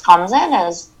of this comes in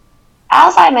is,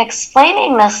 as I'm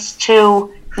explaining this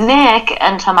to Nick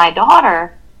and to my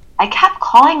daughter, I kept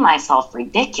calling myself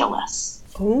ridiculous.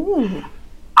 Ooh.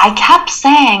 I kept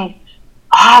saying,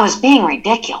 I was being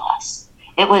ridiculous.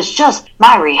 It was just,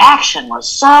 my reaction was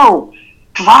so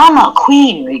drama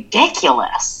queen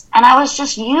ridiculous. And I was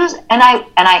just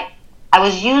I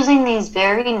was using these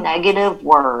very negative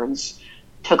words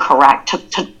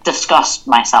to disgust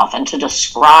myself and to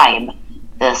describe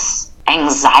this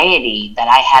anxiety that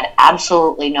I had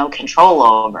absolutely no control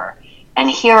over. And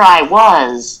here I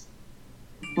was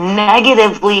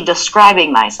negatively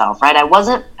describing myself, right? I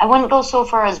wouldn't go so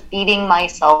far as beating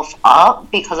myself up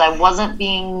because I wasn't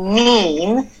being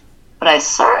mean, but I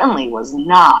certainly was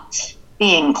not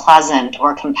being pleasant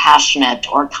or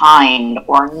compassionate or kind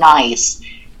or nice.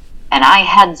 And I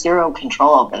had zero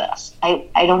control over this. I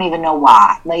don't even know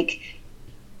why. Like,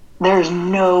 there's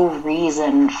no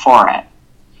reason for it.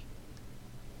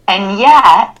 And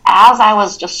yet, as I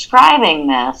was describing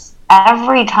this,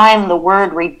 every time the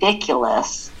word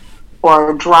ridiculous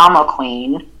or drama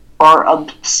queen or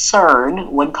absurd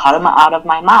would come out of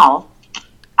my mouth,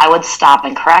 I would stop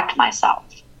and correct myself.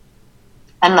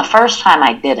 And the first time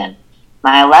I didn't,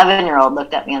 my 11-year-old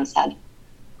looked at me and said,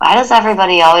 why does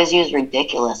everybody always use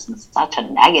ridiculous in such a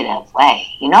negative way?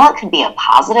 You know, it could be a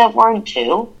positive word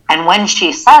too. And when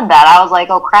she said that, I was like,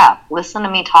 oh crap, listen to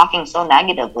me talking so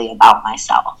negatively about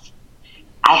myself.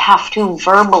 I have to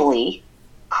verbally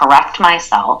correct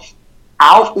myself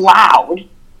out loud,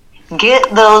 get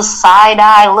those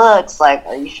side-eye looks like,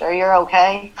 are you sure you're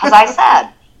okay? Because I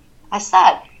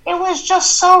said, it was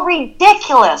just so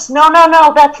ridiculous. No,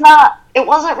 that's not, it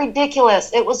wasn't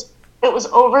ridiculous. It was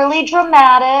overly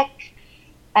dramatic,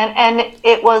 and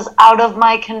it was out of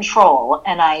my control,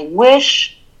 and I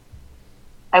wish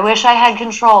I had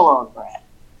control over it,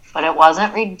 but it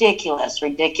wasn't ridiculous.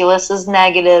 Ridiculous is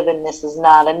negative, and this is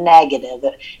not a negative.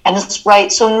 And it's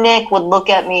right, so Nick would look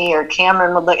at me, or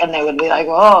Cameron would look, and they would be like,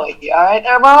 oh, you all right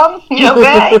there, Mom? You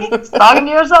okay? Talking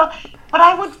to yourself? But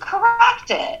I would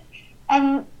correct it,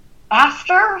 and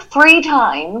after 3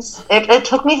 times, it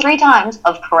took me 3 times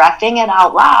of correcting it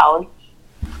out loud,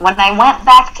 when I went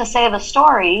back to say the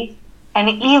story, and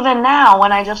even now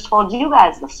when I just told you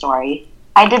guys the story,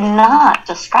 I did not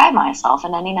describe myself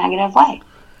in any negative way.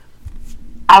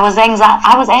 I was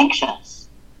anxious.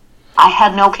 I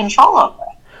had no control over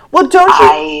it. Well,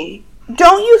 don't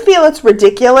you feel it's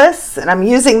ridiculous, and I'm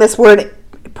using this word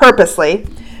purposely,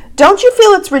 don't you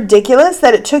feel it's ridiculous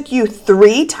that it took you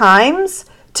 3 times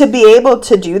to be able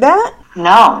to do that?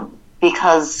 No,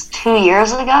 because 2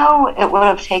 years ago, it would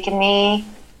have taken me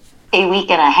a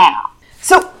week and a half.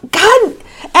 So, God,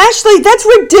 Ashley, that's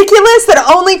ridiculous that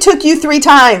it only took you 3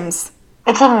 times.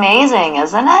 It's amazing,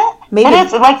 isn't it? Maybe. And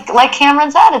it's like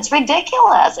Cameron said, it's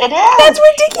ridiculous. It is. That's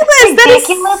ridiculous. It's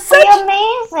ridiculously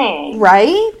amazing.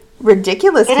 Right?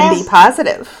 Ridiculous can be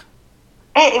positive.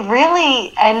 It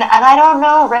really, and I don't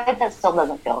know, right? That still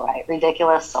doesn't feel right.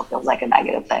 Ridiculous still feels like a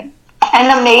negative thing.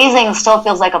 And amazing still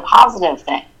feels like a positive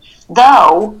thing.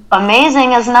 Though,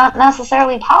 amazing is not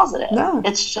necessarily positive. No.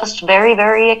 It's just very,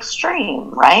 very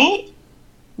extreme, right?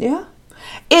 Yeah.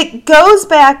 It goes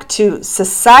back to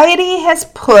society has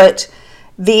put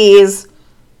these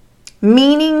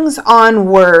meanings on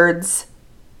words,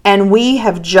 and we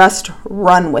have just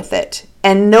run with it.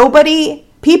 And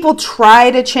people try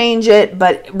to change it,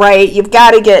 but right,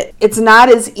 it's not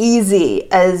as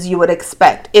easy as you would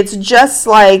expect. It's just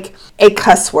like a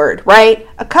cuss word, right?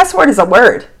 A cuss word is a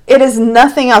word. It is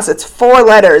nothing else. It's 4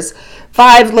 letters,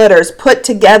 5 letters put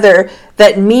together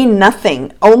that mean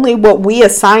nothing, only what we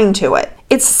assign to it.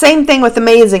 It's the same thing with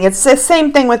amazing. It's the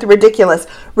same thing with ridiculous.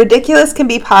 Ridiculous can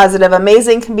be positive.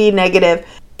 Amazing can be negative.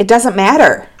 It doesn't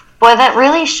matter. Boy, that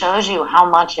really shows you how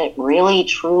much it really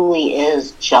truly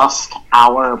is just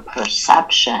our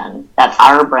perception that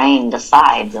our brain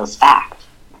decides as fact.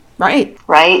 Right.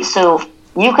 Right? So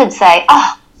you could say,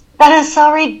 oh, that is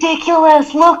so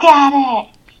ridiculous. Look at it.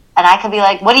 And I could be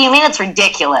like, what do you mean it's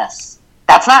ridiculous?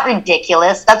 That's not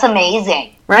ridiculous. That's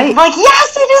amazing. Right. Like,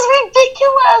 yes, it is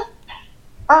ridiculous.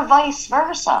 Or vice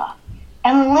versa.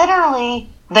 And literally,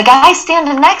 the guy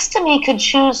standing next to me could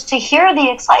choose to hear the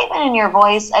excitement in your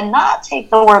voice and not take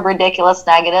the word ridiculous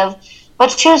negative, but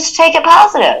choose to take it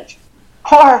positive.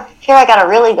 Or, here I got a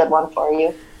really good one for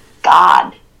you.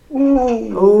 God.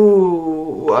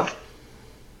 Ooh.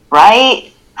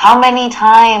 Right? How many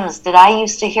times did I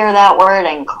used to hear that word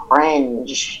and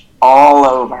cringe all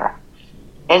over?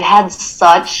 It had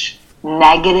such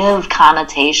negative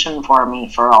connotation for me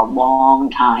for a long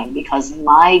time because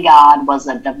my God was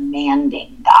a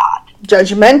demanding God.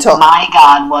 Judgmental. My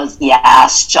God was,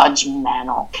 yes,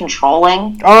 judgmental.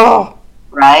 Controlling. Oh.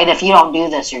 Right? If you don't do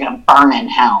this, you're going to burn in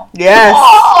hell. Yes.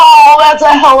 Oh, that's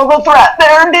a hell of a threat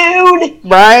there, dude.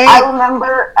 Right. I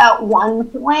remember at one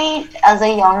point as a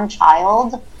young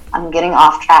child, I'm getting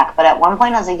off track, but at one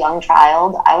point as a young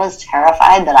child, I was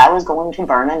terrified that I was going to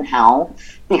burn in hell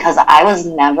because I was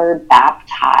never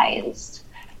baptized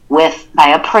by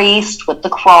a priest with the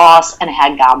cross and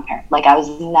had godparents. Like, I was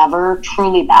never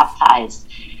truly baptized.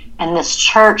 And this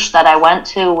church that I went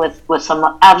to with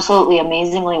some absolutely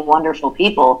amazingly wonderful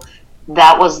people,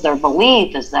 that was their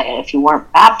belief, is that if you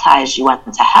weren't baptized, you went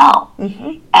to hell.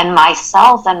 Mm-hmm. And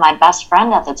myself and my best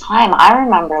friend at the time, I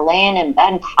remember laying in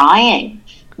bed crying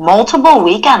multiple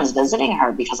weekends visiting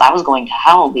her because I was going to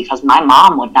hell because my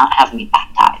mom would not have me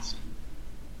baptized.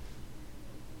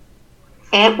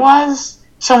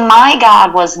 So my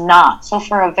God was not. So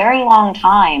for a very long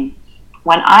time,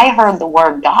 when I heard the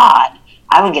word God,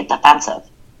 I would get defensive.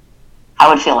 I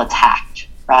would feel attacked,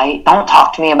 right? Don't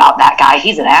talk to me about that guy.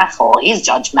 He's an asshole. He's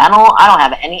judgmental. I don't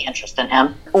have any interest in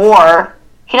him. Or,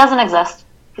 he doesn't exist.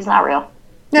 He's not real.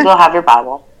 Yeah. Go have your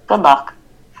Bible. Good luck.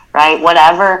 Right?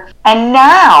 Whatever. And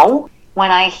now,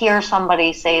 when I hear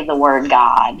somebody say the word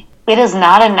God, it is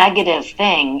not a negative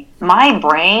thing. My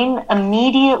brain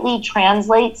immediately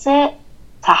translates it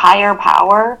to higher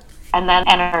power and then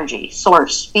energy,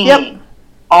 source, being,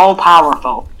 all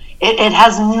powerful. It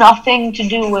has nothing to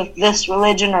do with this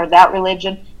religion or that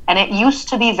religion. And it used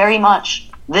to be very much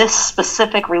this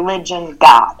specific religion,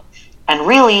 God. And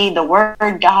really, the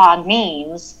word God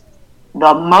means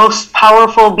the most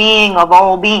powerful being of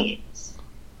all beings.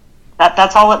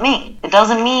 That's all it means. It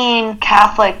doesn't mean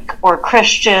Catholic or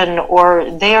Christian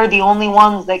or they're the only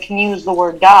ones that can use the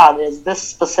word God is this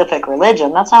specific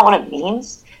religion. That's not what it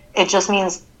means. It just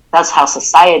means that's how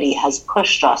society has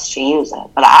pushed us to use it.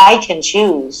 But I can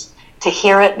choose to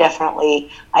hear it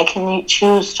differently. I can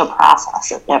choose to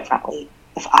process it differently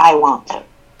if I want to.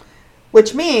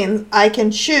 Which means I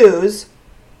can choose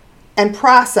and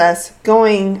process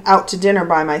going out to dinner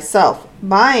by myself,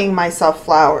 buying myself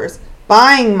flowers,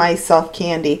 buying myself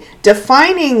candy,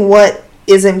 defining what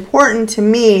is important to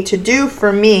me to do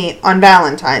for me on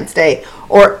Valentine's Day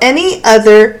or any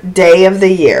other day of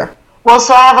the year. Well,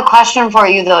 so I have a question for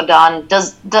you though, Dawn.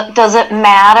 Does it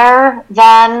matter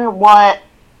then what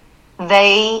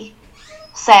they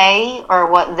say or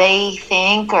what they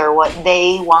think or what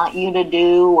they want you to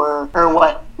do or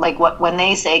what when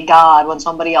they say God, when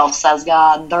somebody else says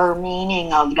God, their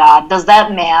meaning of God, does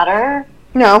that matter?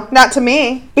 No, not to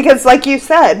me. Because like you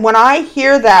said, when I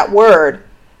hear that word,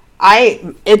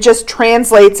 it just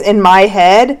translates in my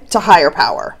head to higher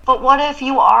power. But what if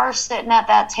you are sitting at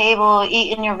that table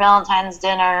eating your Valentine's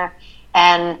dinner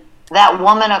and that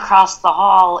woman across the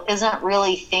hall isn't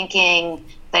really thinking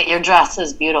that your dress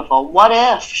is beautiful? What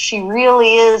if she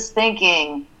really is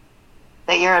thinking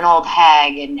that you're an old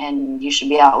hag and you should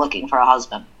be out looking for a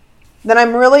husband? Then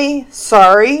I'm really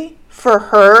sorry for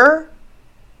her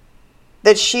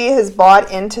that she has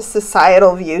bought into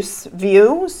societal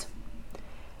views.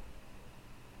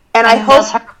 And I hope...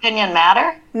 Does her opinion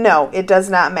matter? No, it does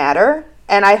not matter.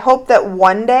 And I hope that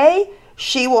one day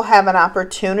she will have an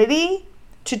opportunity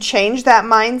to change that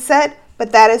mindset,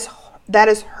 but that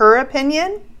is her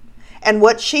opinion. And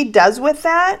what she does with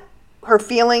that, her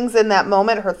feelings in that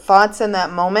moment, her thoughts in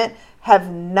that moment,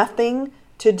 have nothing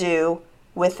to do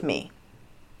with me.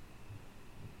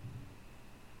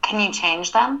 Can you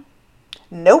change them?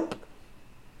 Nope.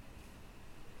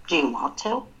 Do you want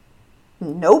to?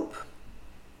 Nope.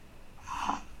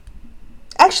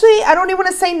 Actually, I don't even want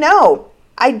to say no.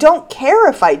 I don't care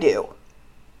if I do.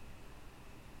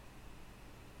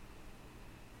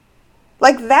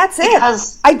 Like, that's it.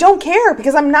 I don't care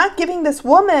because I'm not giving this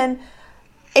woman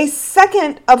a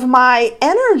second of my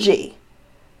energy.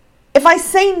 If I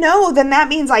say no, then that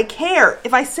means I care.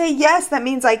 If I say yes, that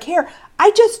means I care.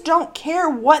 I just don't care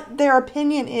what their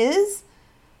opinion is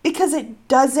because it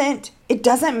doesn't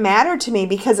matter to me,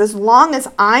 because as long as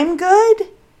I'm good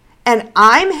and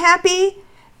I'm happy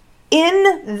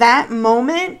in that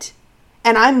moment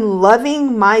and I'm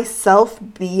loving myself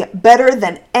better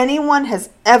than anyone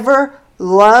has ever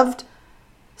loved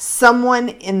someone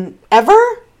in ever,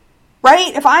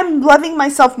 right? If I'm loving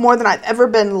myself more than I've ever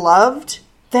been loved,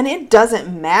 then it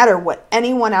doesn't matter what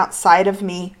anyone outside of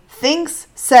me thinks,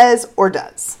 says, or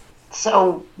does.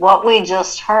 So what we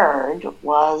just heard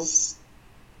was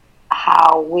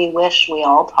how we wish we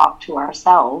all talked to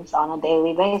ourselves on a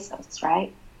daily basis,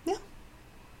 right? Yeah.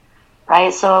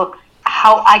 Right? So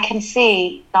how I can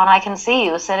see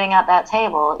you sitting at that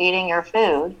table, eating your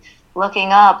food,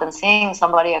 looking up and seeing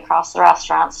somebody across the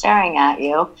restaurant staring at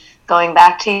you, going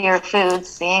back to your food,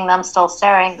 seeing them still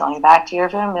staring, going back to your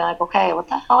food and be like, okay, what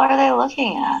the hell are they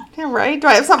looking at? Yeah, right? Do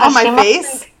I have something on my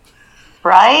face?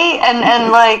 Right? And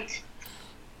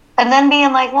then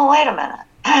being like, well, wait a minute.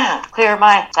 Put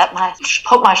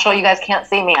my shoulder, you guys can't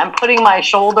see me. I'm putting my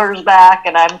shoulders back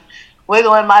and I'm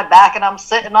wiggling my back and I'm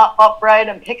sitting up upright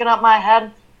and picking up my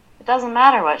head. It doesn't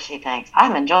matter what she thinks.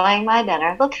 I'm enjoying my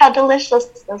dinner. Look how delicious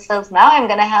this is. Now I'm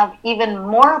going to have even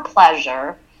more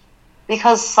pleasure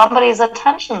because somebody's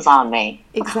attention's on me.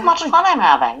 Exactly. Look how much fun I'm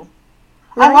having.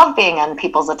 Right. I love being on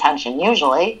people's attention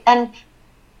usually. And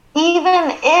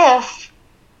even if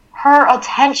her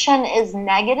attention is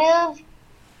negative,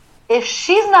 if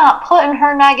she's not putting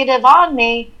her negative on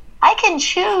me, I can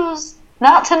choose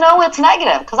not to know it's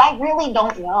negative because I really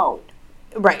don't know.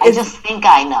 Right. I just think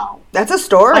I know. That's a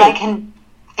story. But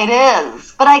it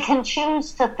is. But I can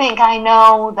choose to think I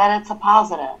know that it's a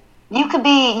positive. You could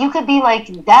be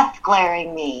like death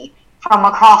glaring me from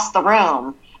across the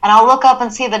room, and I'll look up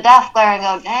and see the death glare and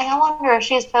go, dang, I wonder if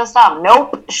she's pissed off.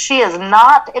 Nope, she is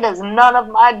not. It is none of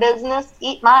my business.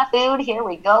 Eat my food. Here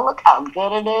we go. Look how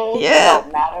good it is. Yeah. It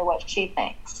don't matter what she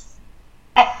thinks.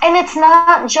 And it's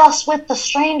not just with the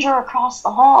stranger across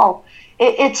the hall.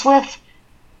 It's with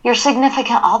your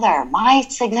significant other, my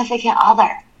significant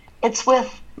other. It's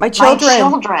with my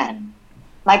children,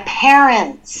 my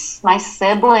parents, my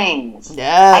siblings.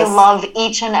 Yes. I love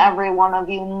each and every one of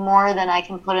you more than I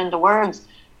can put into words.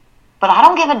 But I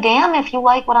don't give a damn if you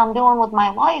like what I'm doing with my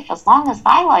life as long as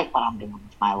I like what I'm doing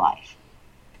with my life.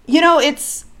 You know,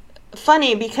 it's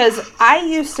funny because I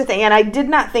used to think, and I did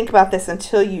not think about this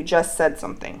until you just said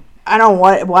something. I don't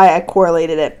know why I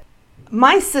correlated it.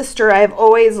 My sister, I've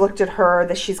always looked at her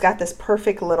that she's got this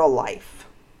perfect little life.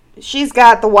 She's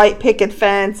got the white picket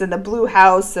fence and the blue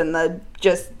house and the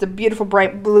beautiful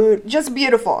bright blue, just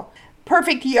beautiful.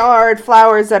 Perfect yard,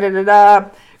 flowers, da-da-da-da,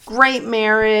 great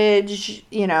marriage,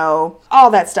 you know, all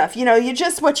that stuff. You know, you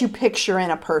just what you picture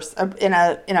in a person, in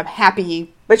a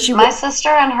happy. My sister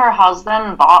and her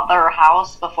husband bought their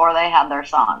house before they had their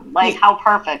son. Like, how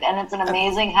perfect. And it's an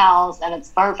amazing house, and it's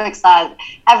perfect size.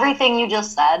 Everything you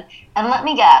just said. And let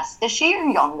me guess, is she your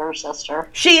younger sister?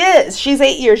 She is. She's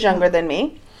 8 years younger than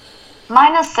me.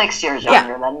 Mine is 6 years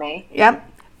younger than me. Yep.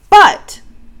 But,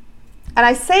 and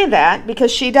I say that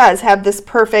because she does have this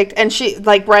perfect, and she,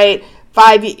 like, right,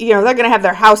 5, you know, they're going to have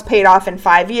their house paid off in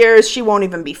 5 years. She won't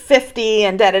even be 50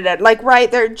 and da-da-da. Like, right,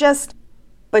 they're just...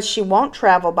 But she won't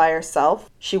travel by herself.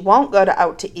 She won't go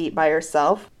out to eat by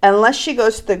herself. Unless she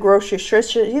goes to the grocery store,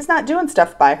 she's not doing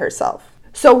stuff by herself.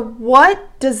 So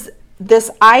what does this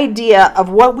idea of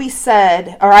what we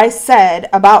said, or I said,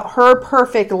 about her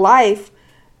perfect life,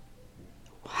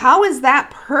 how is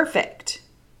that perfect?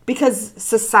 Because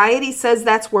society says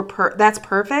that's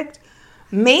perfect.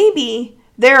 Maybe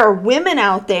there are women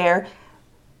out there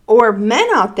or men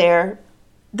out there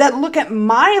that look at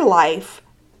my life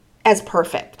as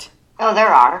perfect. Oh,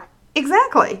 there are.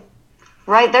 Exactly.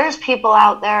 Right, there's people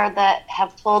out there that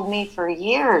have told me for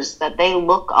years that they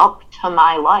look up to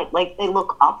my life. Like, they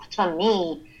look up to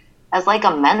me as like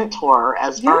a mentor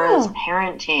as far as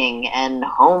parenting and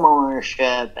home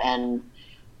ownership. And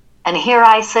here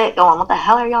I sit going, what the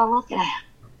hell are y'all looking at?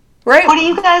 Right. What are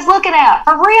you guys looking at?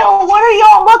 For real, what are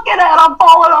y'all looking at? I'm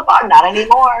falling apart. Not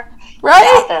anymore.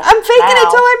 Right? I'm faking it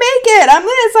till I make it. I'm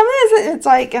this. It's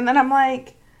like, and then I'm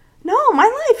like, no, my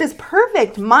life is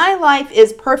perfect. My life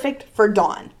is perfect for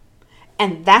Dawn.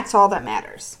 And that's all that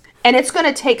matters. And it's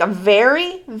going to take a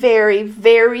very, very,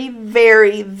 very,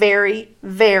 very, very,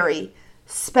 very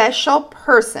special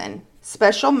person,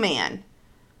 special man,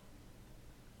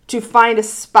 to find a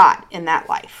spot in that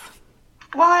life.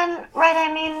 Well, and, right,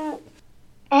 I mean,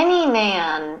 any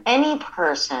man, any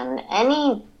person,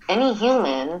 any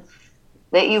human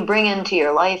that you bring into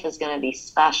your life is going to be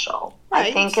special. Right.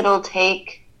 I think it'll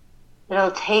take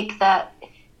that.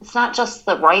 It's not just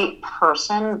the right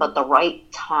person, but the right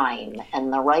time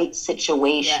and the right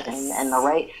situation and the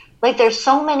right, like, there's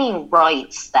so many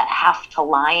rights that have to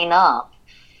line up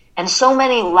and so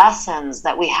many lessons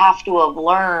that we have to have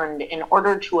learned in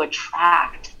order to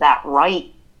attract that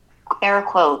right, air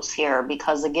quotes here,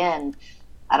 because again,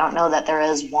 I don't know that there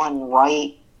is one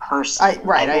right person.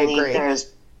 I believe agree.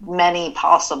 There's many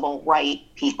possible right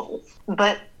people,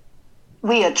 but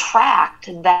we attract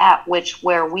that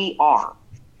where we are,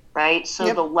 right?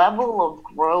 So the level of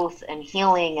growth and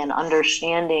healing and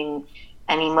understanding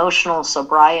and emotional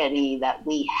sobriety that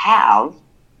we have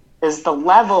is the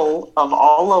level of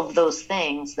all of those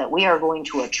things that we are going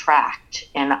to attract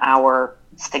in our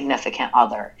significant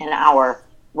other, in our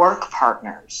work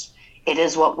partners. It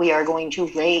is what we are going to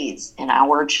raise in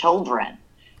our children.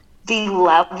 The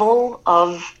level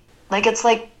of, like, it's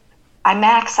like I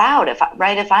max out.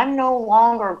 If I'm no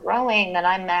longer growing, then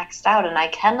I'm maxed out, and I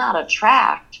cannot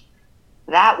attract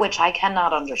that which I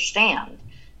cannot understand.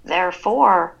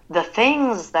 Therefore, the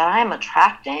things that I'm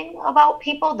attracting about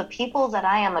people, the people that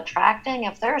I am attracting,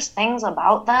 if there's things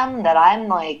about them that I'm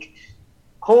like,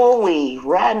 holy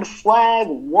red flag,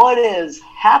 what is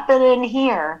happening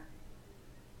here?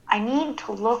 I need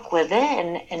to look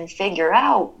within and figure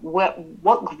out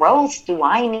what growth do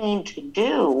I need to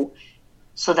do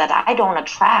so that I don't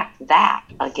attract that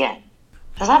again.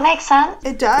 Does that make sense?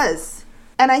 It does.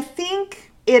 And I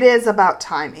think it is about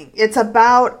timing. It's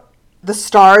about the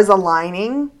stars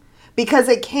aligning, because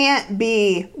it can't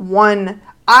be one.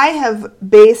 I have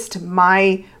based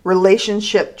my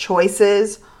relationship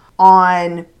choices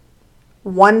on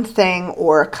one thing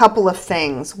or a couple of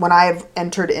things when I've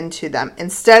entered into them,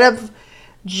 instead of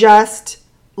just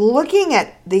looking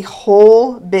at the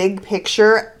whole big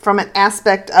picture from an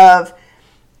aspect of,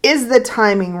 is the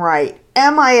timing right?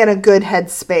 Am I in a good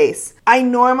headspace? I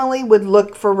normally would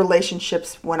look for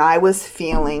relationships when I was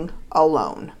feeling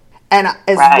alone. And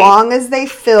as long as they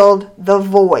filled the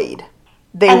void,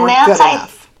 they were good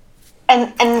enough.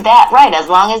 And that, right, as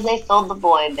long as they filled the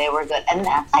void, they were good. And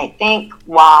that's, I think,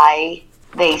 why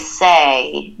they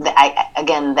say,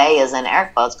 again, they is in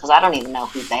air quotes, because I don't even know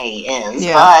who they is,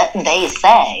 but they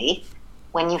say,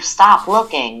 when you stop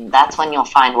looking, that's when you'll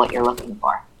find what you're looking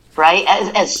for, right?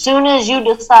 As soon as you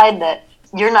decide that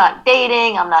you're not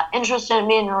dating, I'm not interested in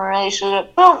being in a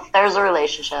relationship, boom, there's a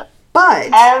relationship. But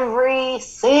every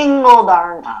single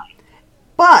darn time.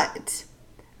 But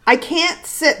I can't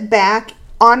sit back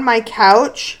on my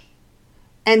couch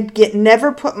and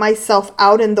never put myself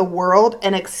out in the world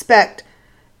and expect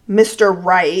Mr.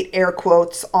 Right, air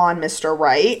quotes on Mr.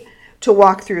 Right, to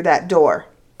walk through that door.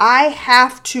 I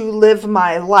have to live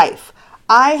my life.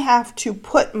 I have to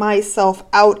put myself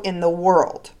out in the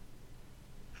world.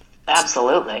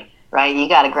 Absolutely. Right? You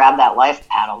got to grab that life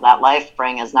paddle. That life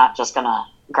spring is not just going to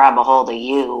grab a hold of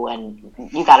you, and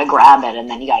you got to grab it, and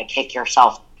then you got to kick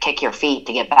your feet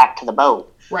to get back to the boat.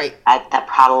 Right. That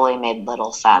probably made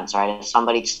little sense, right? If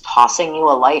somebody's tossing you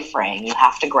a life ring, you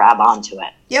have to grab onto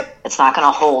it. Yep. It's not going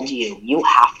to hold you. You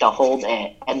have to hold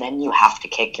it, and then you have to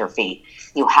kick your feet.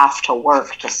 You have to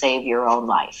work to save your own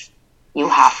life. You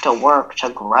have to work to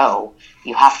grow.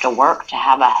 You have to work to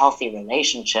have a healthy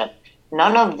relationship.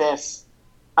 None of this,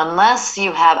 unless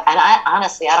you have, and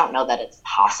I don't know that it's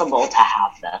possible to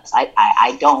have this.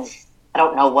 I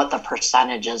don't know what the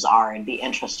percentages are. It'd be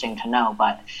interesting to know,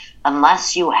 but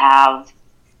unless you have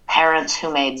parents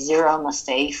who made zero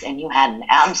mistakes and you had an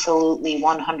absolutely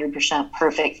 100%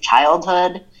 perfect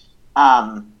childhood,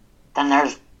 then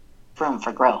there's room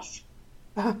for growth.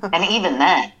 And even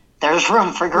then, there's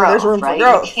room for growth, there's room right? For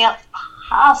growth. You can't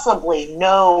possibly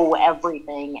know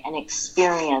everything and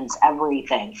experience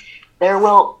everything. There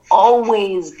will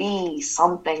always be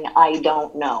something I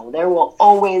don't know. There will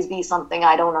always be something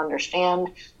I don't understand.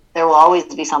 There will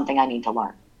always be something I need to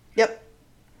learn. Yep.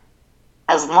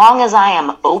 As long as I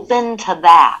am open to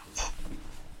that,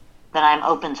 then I'm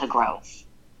open to growth.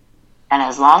 And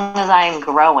as long as I am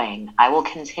growing, I will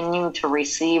continue to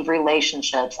receive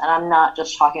relationships. And I'm not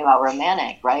just talking about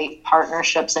romantic, right?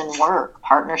 Partnerships in work,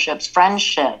 partnerships,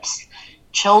 friendships,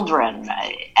 children,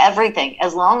 everything.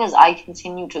 As long as I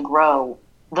continue to grow,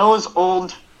 those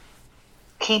old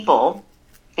people,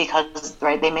 because,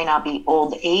 right, they may not be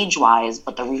old age-wise,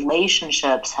 but the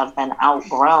relationships have been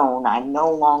outgrown. I'm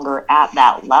no longer at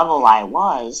that level I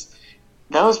was.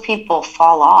 Those people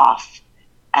fall off.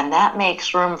 And that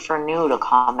makes room for new to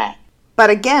come in. But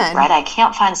again... Right? I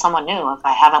can't find someone new if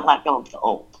I haven't let go of the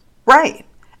old. Right.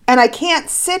 And I can't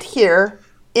sit here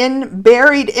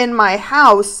buried in my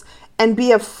house and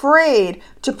be afraid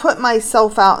to put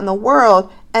myself out in the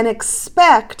world and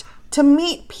expect to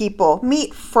meet people,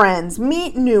 meet friends,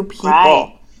 meet new people.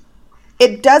 Right.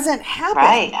 It doesn't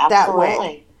happen that way.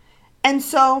 Absolutely. And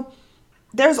so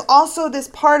there's also this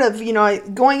part of,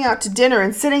 going out to dinner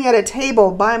and sitting at a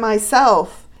table by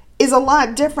myself is a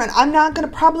lot different. I'm not going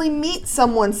to probably meet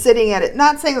someone sitting at it.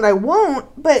 Not saying that I won't,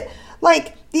 but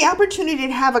like the opportunity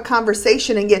to have a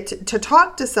conversation and get to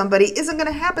talk to somebody isn't going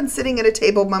to happen sitting at a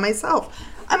table by myself.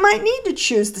 I might need to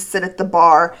choose to sit at the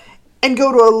bar and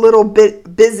go to a little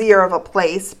bit busier of a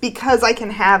place because I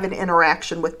can have an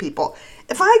interaction with people.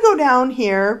 If I go down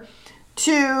here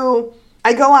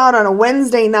I go out on a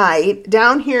Wednesday night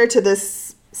down here to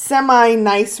this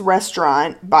semi-nice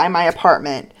restaurant by my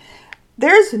apartment,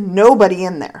 there's nobody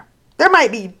in there. There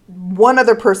might be one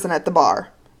other person at the bar.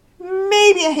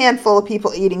 Maybe a handful of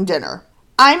people eating dinner.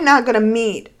 I'm not going to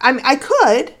meet. I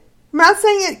could. I'm not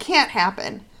saying it can't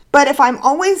happen. But if I'm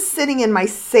always sitting in my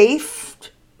safe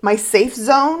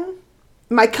zone,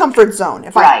 my comfort zone,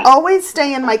 if I always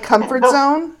stay in my comfort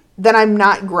zone, then I'm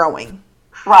not growing.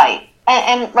 Right.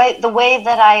 And right, the way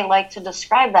that I like to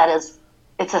describe that is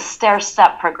it's a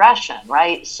stair-step progression,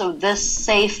 right? So this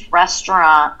safe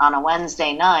restaurant on a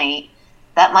Wednesday night,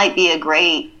 that might be a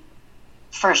great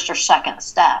first or second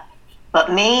step.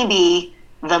 But maybe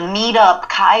the meetup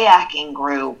kayaking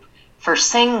group for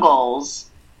singles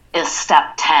is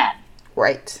step 10.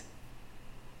 Right.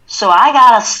 So I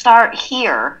got to start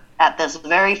here at this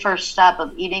very first step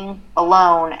of eating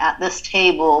alone at this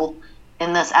table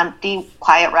in this empty,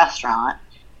 quiet restaurant.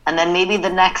 And then maybe the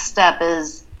next step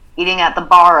is eating at the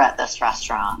bar at this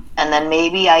restaurant. And then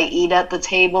maybe I eat at the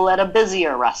table at a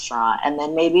busier restaurant. And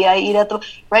then maybe I eat at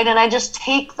right? And I just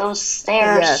take those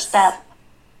stair-step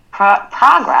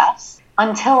progress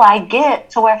until I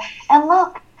get to where, and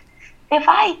look, if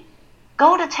I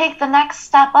go to take the next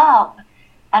step up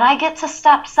and I get to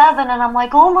step 7 and I'm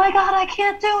like, oh my God, I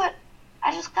can't do it.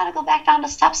 I just got to go back down to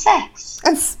step 6.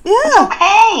 It's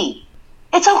okay.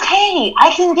 It's okay.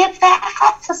 I can get back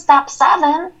up to step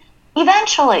 7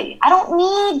 eventually. I don't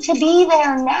need to be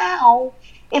there now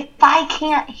if I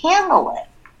can't handle it.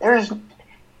 There's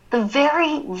the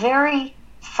very, very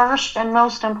first and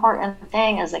most important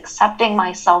thing is accepting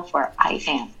myself where I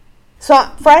am. So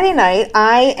Friday night,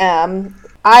 I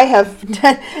have,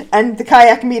 and the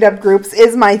kayak meetup groups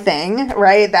is my thing,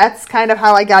 right? That's kind of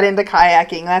how I got into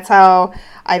kayaking. That's how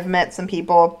I've met some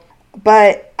people.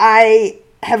 But I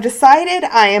have decided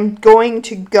I am going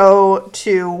to go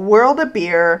to World of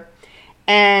Beer,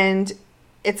 and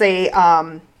it's a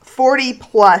 40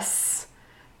 plus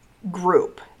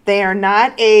group. They are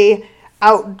not a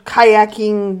out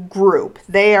kayaking group.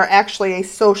 They are actually a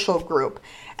social group.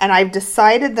 And I've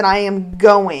decided that I am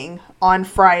going on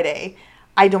Friday.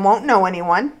 I won't know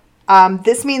anyone.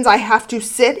 This means I have to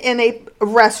sit in a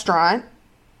restaurant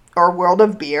or World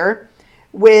of Beer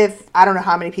with, I don't know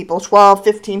how many people, 12,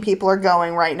 15 people are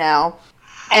going right now.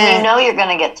 And you know you're going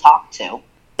to get talked to.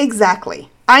 Exactly.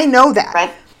 I know that.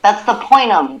 Right? That's the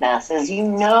point of this, is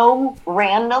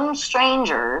random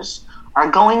strangers are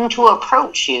going to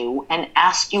approach you and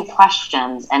ask you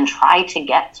questions and try to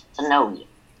get to know you.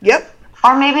 Yep.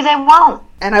 Or maybe they won't.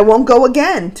 And I won't go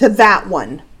again to that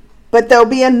one. But there'll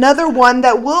be another one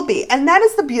that will be. And that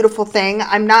is the beautiful thing.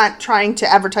 I'm not trying to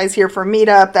advertise here for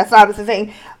Meetup. That's not the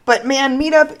thing. But man,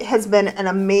 Meetup has been an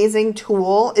amazing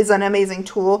tool,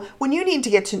 when you want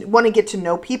to get to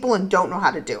know people and don't know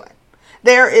how to do it.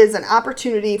 There is an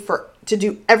opportunity to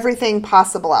do everything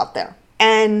possible out there.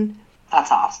 And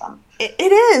that's awesome.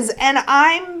 It is. And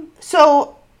I'm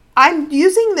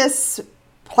using this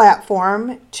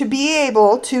platform to be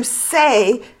able to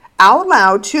say out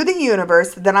loud to the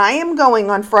universe that I am going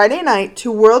on Friday night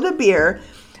to World of Beer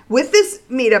with this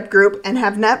meetup group and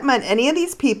have not met any of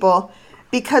these people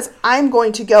because I'm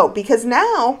going to go. Because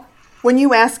now, when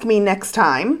you ask me next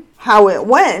time how it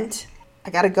went, I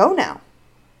got to go now.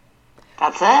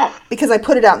 That's it. Because I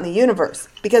put it out in the universe.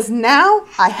 Because now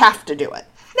I have to do it.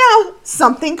 Now,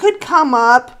 something could come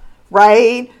up,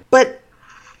 right? But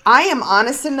I am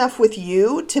honest enough with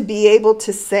you to be able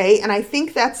to say, and I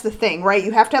think that's the thing, right?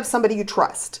 You have to have somebody you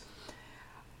trust.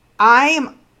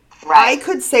 I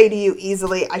could say to you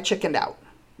easily, I chickened out.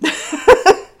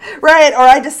 Right? Or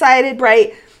I decided,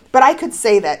 right? But I could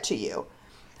say that to you.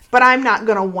 But I'm not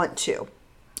going to want to.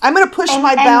 I'm going to push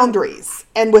my boundaries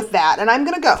and with that, and I'm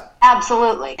going to go.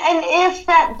 Absolutely. And if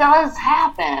that does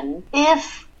happen,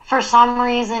 if for some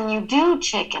reason you do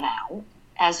chicken out,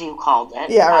 as you called it.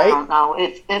 Yeah, right. I don't know.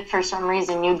 If for some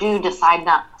reason you do decide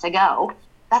not to go,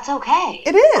 that's okay.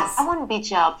 It is. I wouldn't beat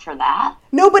you up for that.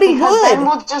 Nobody would. Then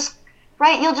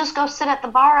Right, you'll just go sit at the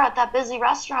bar at that busy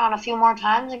restaurant a few more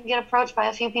times and get approached by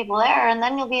a few people there, and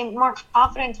then you'll be more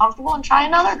confident and comfortable and try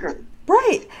another group.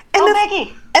 Right.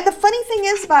 And the funny thing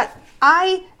is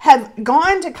I have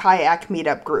gone to kayak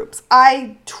meetup groups.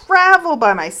 I travel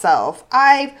by myself.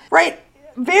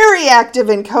 Very active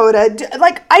in Coda.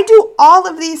 Like, I do all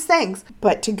of these things.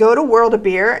 But to go to World of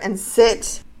Beer and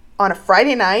sit on a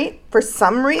Friday night for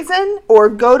some reason, or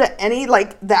go to any,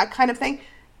 like, that kind of thing,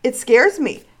 it scares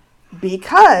me.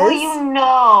 Because... Well, you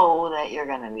know that you're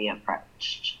going to be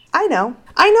approached. I know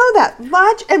that.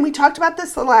 And we talked about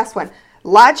this the last one.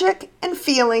 Logic and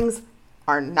feelings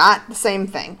are not the same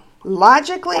thing.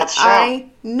 Logically, I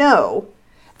know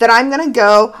that I'm going to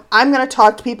go, I'm going to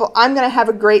talk to people, I'm going to have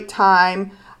a great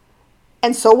time.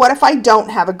 And so what if I don't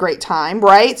have a great time,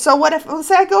 right? So what if, let's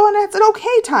say I go and it's an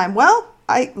okay time? Well,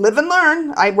 I live and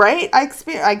learn. I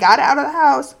got out of the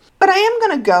house. But I am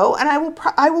going to go, and I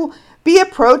will be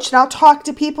approached, and I'll talk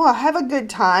to people. I'll have a good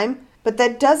time. But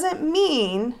that doesn't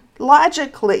mean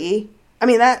logically,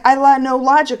 I know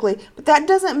logically, but that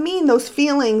doesn't mean those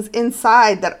feelings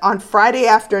inside that on Friday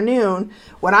afternoon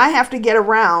when I have to get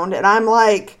around and I'm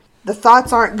like, the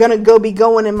thoughts aren't going to be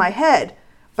going in my head,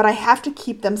 but I have to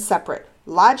keep them separate.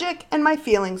 Logic and my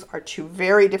feelings are two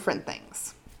very different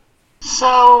things.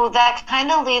 So that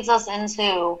kind of leads us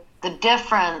into the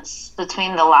difference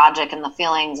between the logic and the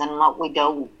feelings and what we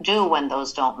do when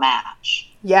those don't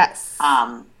match. Yes.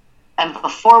 And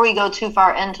before we go too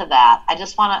far into that, I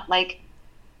just want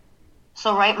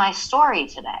to write my story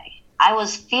today. I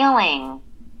was feeling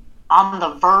on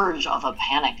the verge of a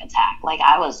panic attack. Like,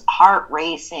 I was heart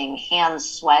racing, hands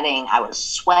sweating. I was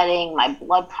sweating, my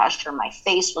blood pressure, my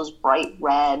face was bright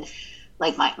red.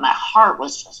 Like, my heart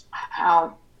was just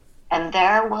pounding. And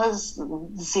there was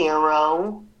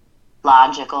zero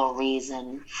logical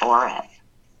reason for it.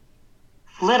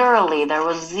 Literally, there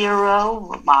was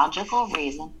zero logical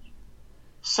reason.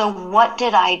 So what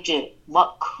did I do?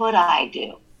 What could I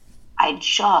do? I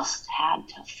just had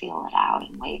to feel it out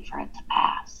and wait for it to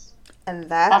pass. And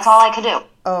that's all I could do.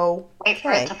 Oh, wait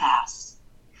for it to pass.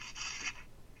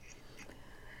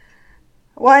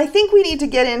 Well, I think we need to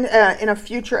get in a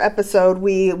future episode.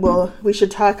 We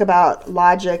should talk about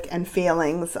logic and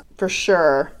feelings for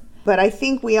sure. But I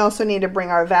think we also need to bring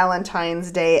our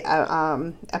Valentine's Day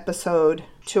episode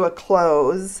to a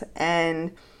close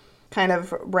and kind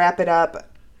of wrap it up.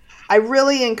 I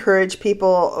really encourage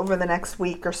people over the next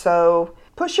week or so,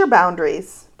 push your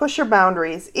boundaries. Push your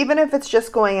boundaries. Even if it's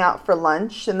just going out for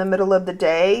lunch in the middle of the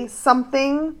day,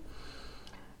 something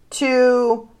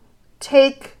to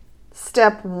take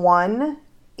step one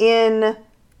in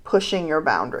pushing your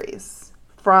boundaries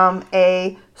from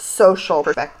a social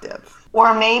perspective.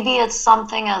 Or maybe it's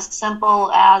something as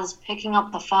simple as picking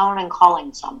up the phone and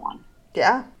calling someone.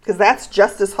 Yeah, because that's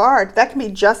just as hard. That can be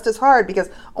just as hard because,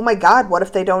 oh my God, what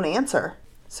if they don't answer?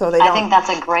 I think that's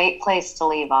a great place to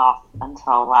leave off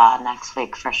until next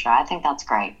week for sure. I think that's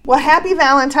great. Well, happy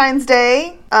Valentine's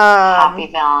Day. Happy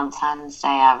Valentine's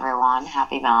Day, everyone.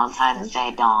 Happy Valentine's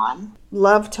Day, Dawn.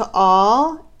 Love to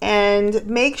all. And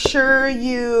make sure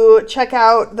you check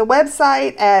out the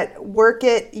website at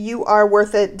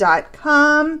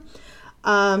workityouareworthit.com.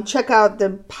 Check out the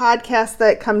podcast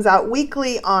that comes out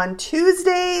weekly on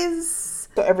Tuesdays.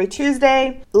 So every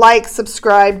Tuesday, like,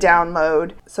 subscribe,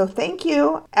 download. So thank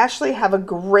you. Ashley, have a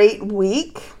great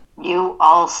week. You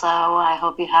also. I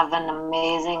hope you have an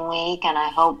amazing week, and I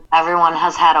hope everyone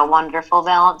has had a wonderful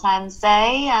Valentine's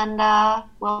Day, and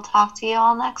we'll talk to you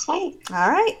all next week. All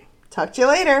right. Talk to you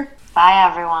later. Bye,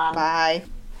 everyone. Bye.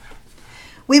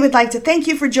 We would like to thank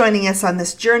you for joining us on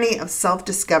this journey of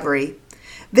self-discovery.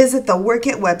 Visit the Work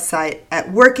It website at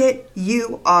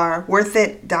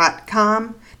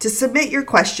workityouareworthit.com to submit your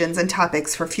questions and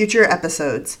topics for future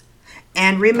episodes.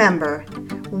 And remember,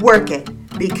 work it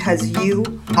because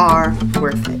you are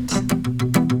worth it.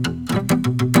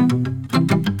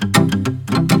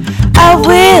 I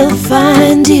will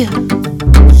find you.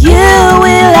 You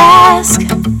will ask,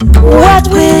 what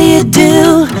will you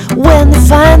do when they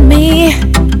find me?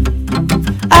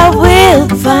 I will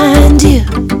find you.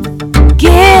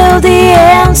 Give the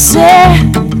answer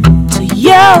to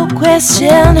your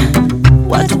question.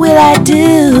 What will I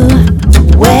do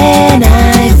when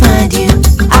I find you?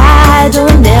 I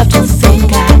don't have to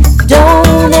think, I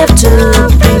don't have to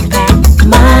prepare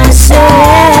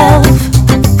myself.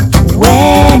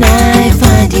 When I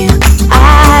find you,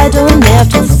 I don't have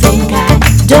to think, I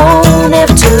don't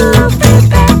have to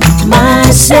prepare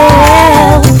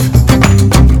myself.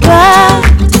 But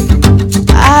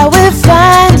I will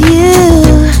find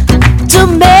you to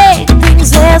make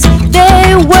things as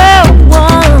they were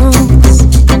once.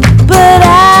 But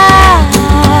I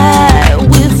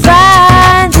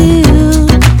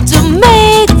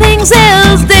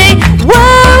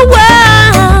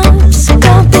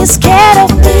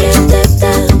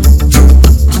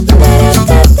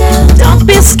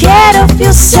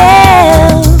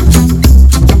yourself.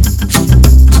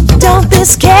 Don't be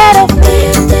scared of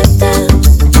me.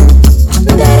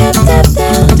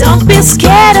 Don't be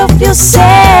scared of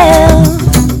yourself.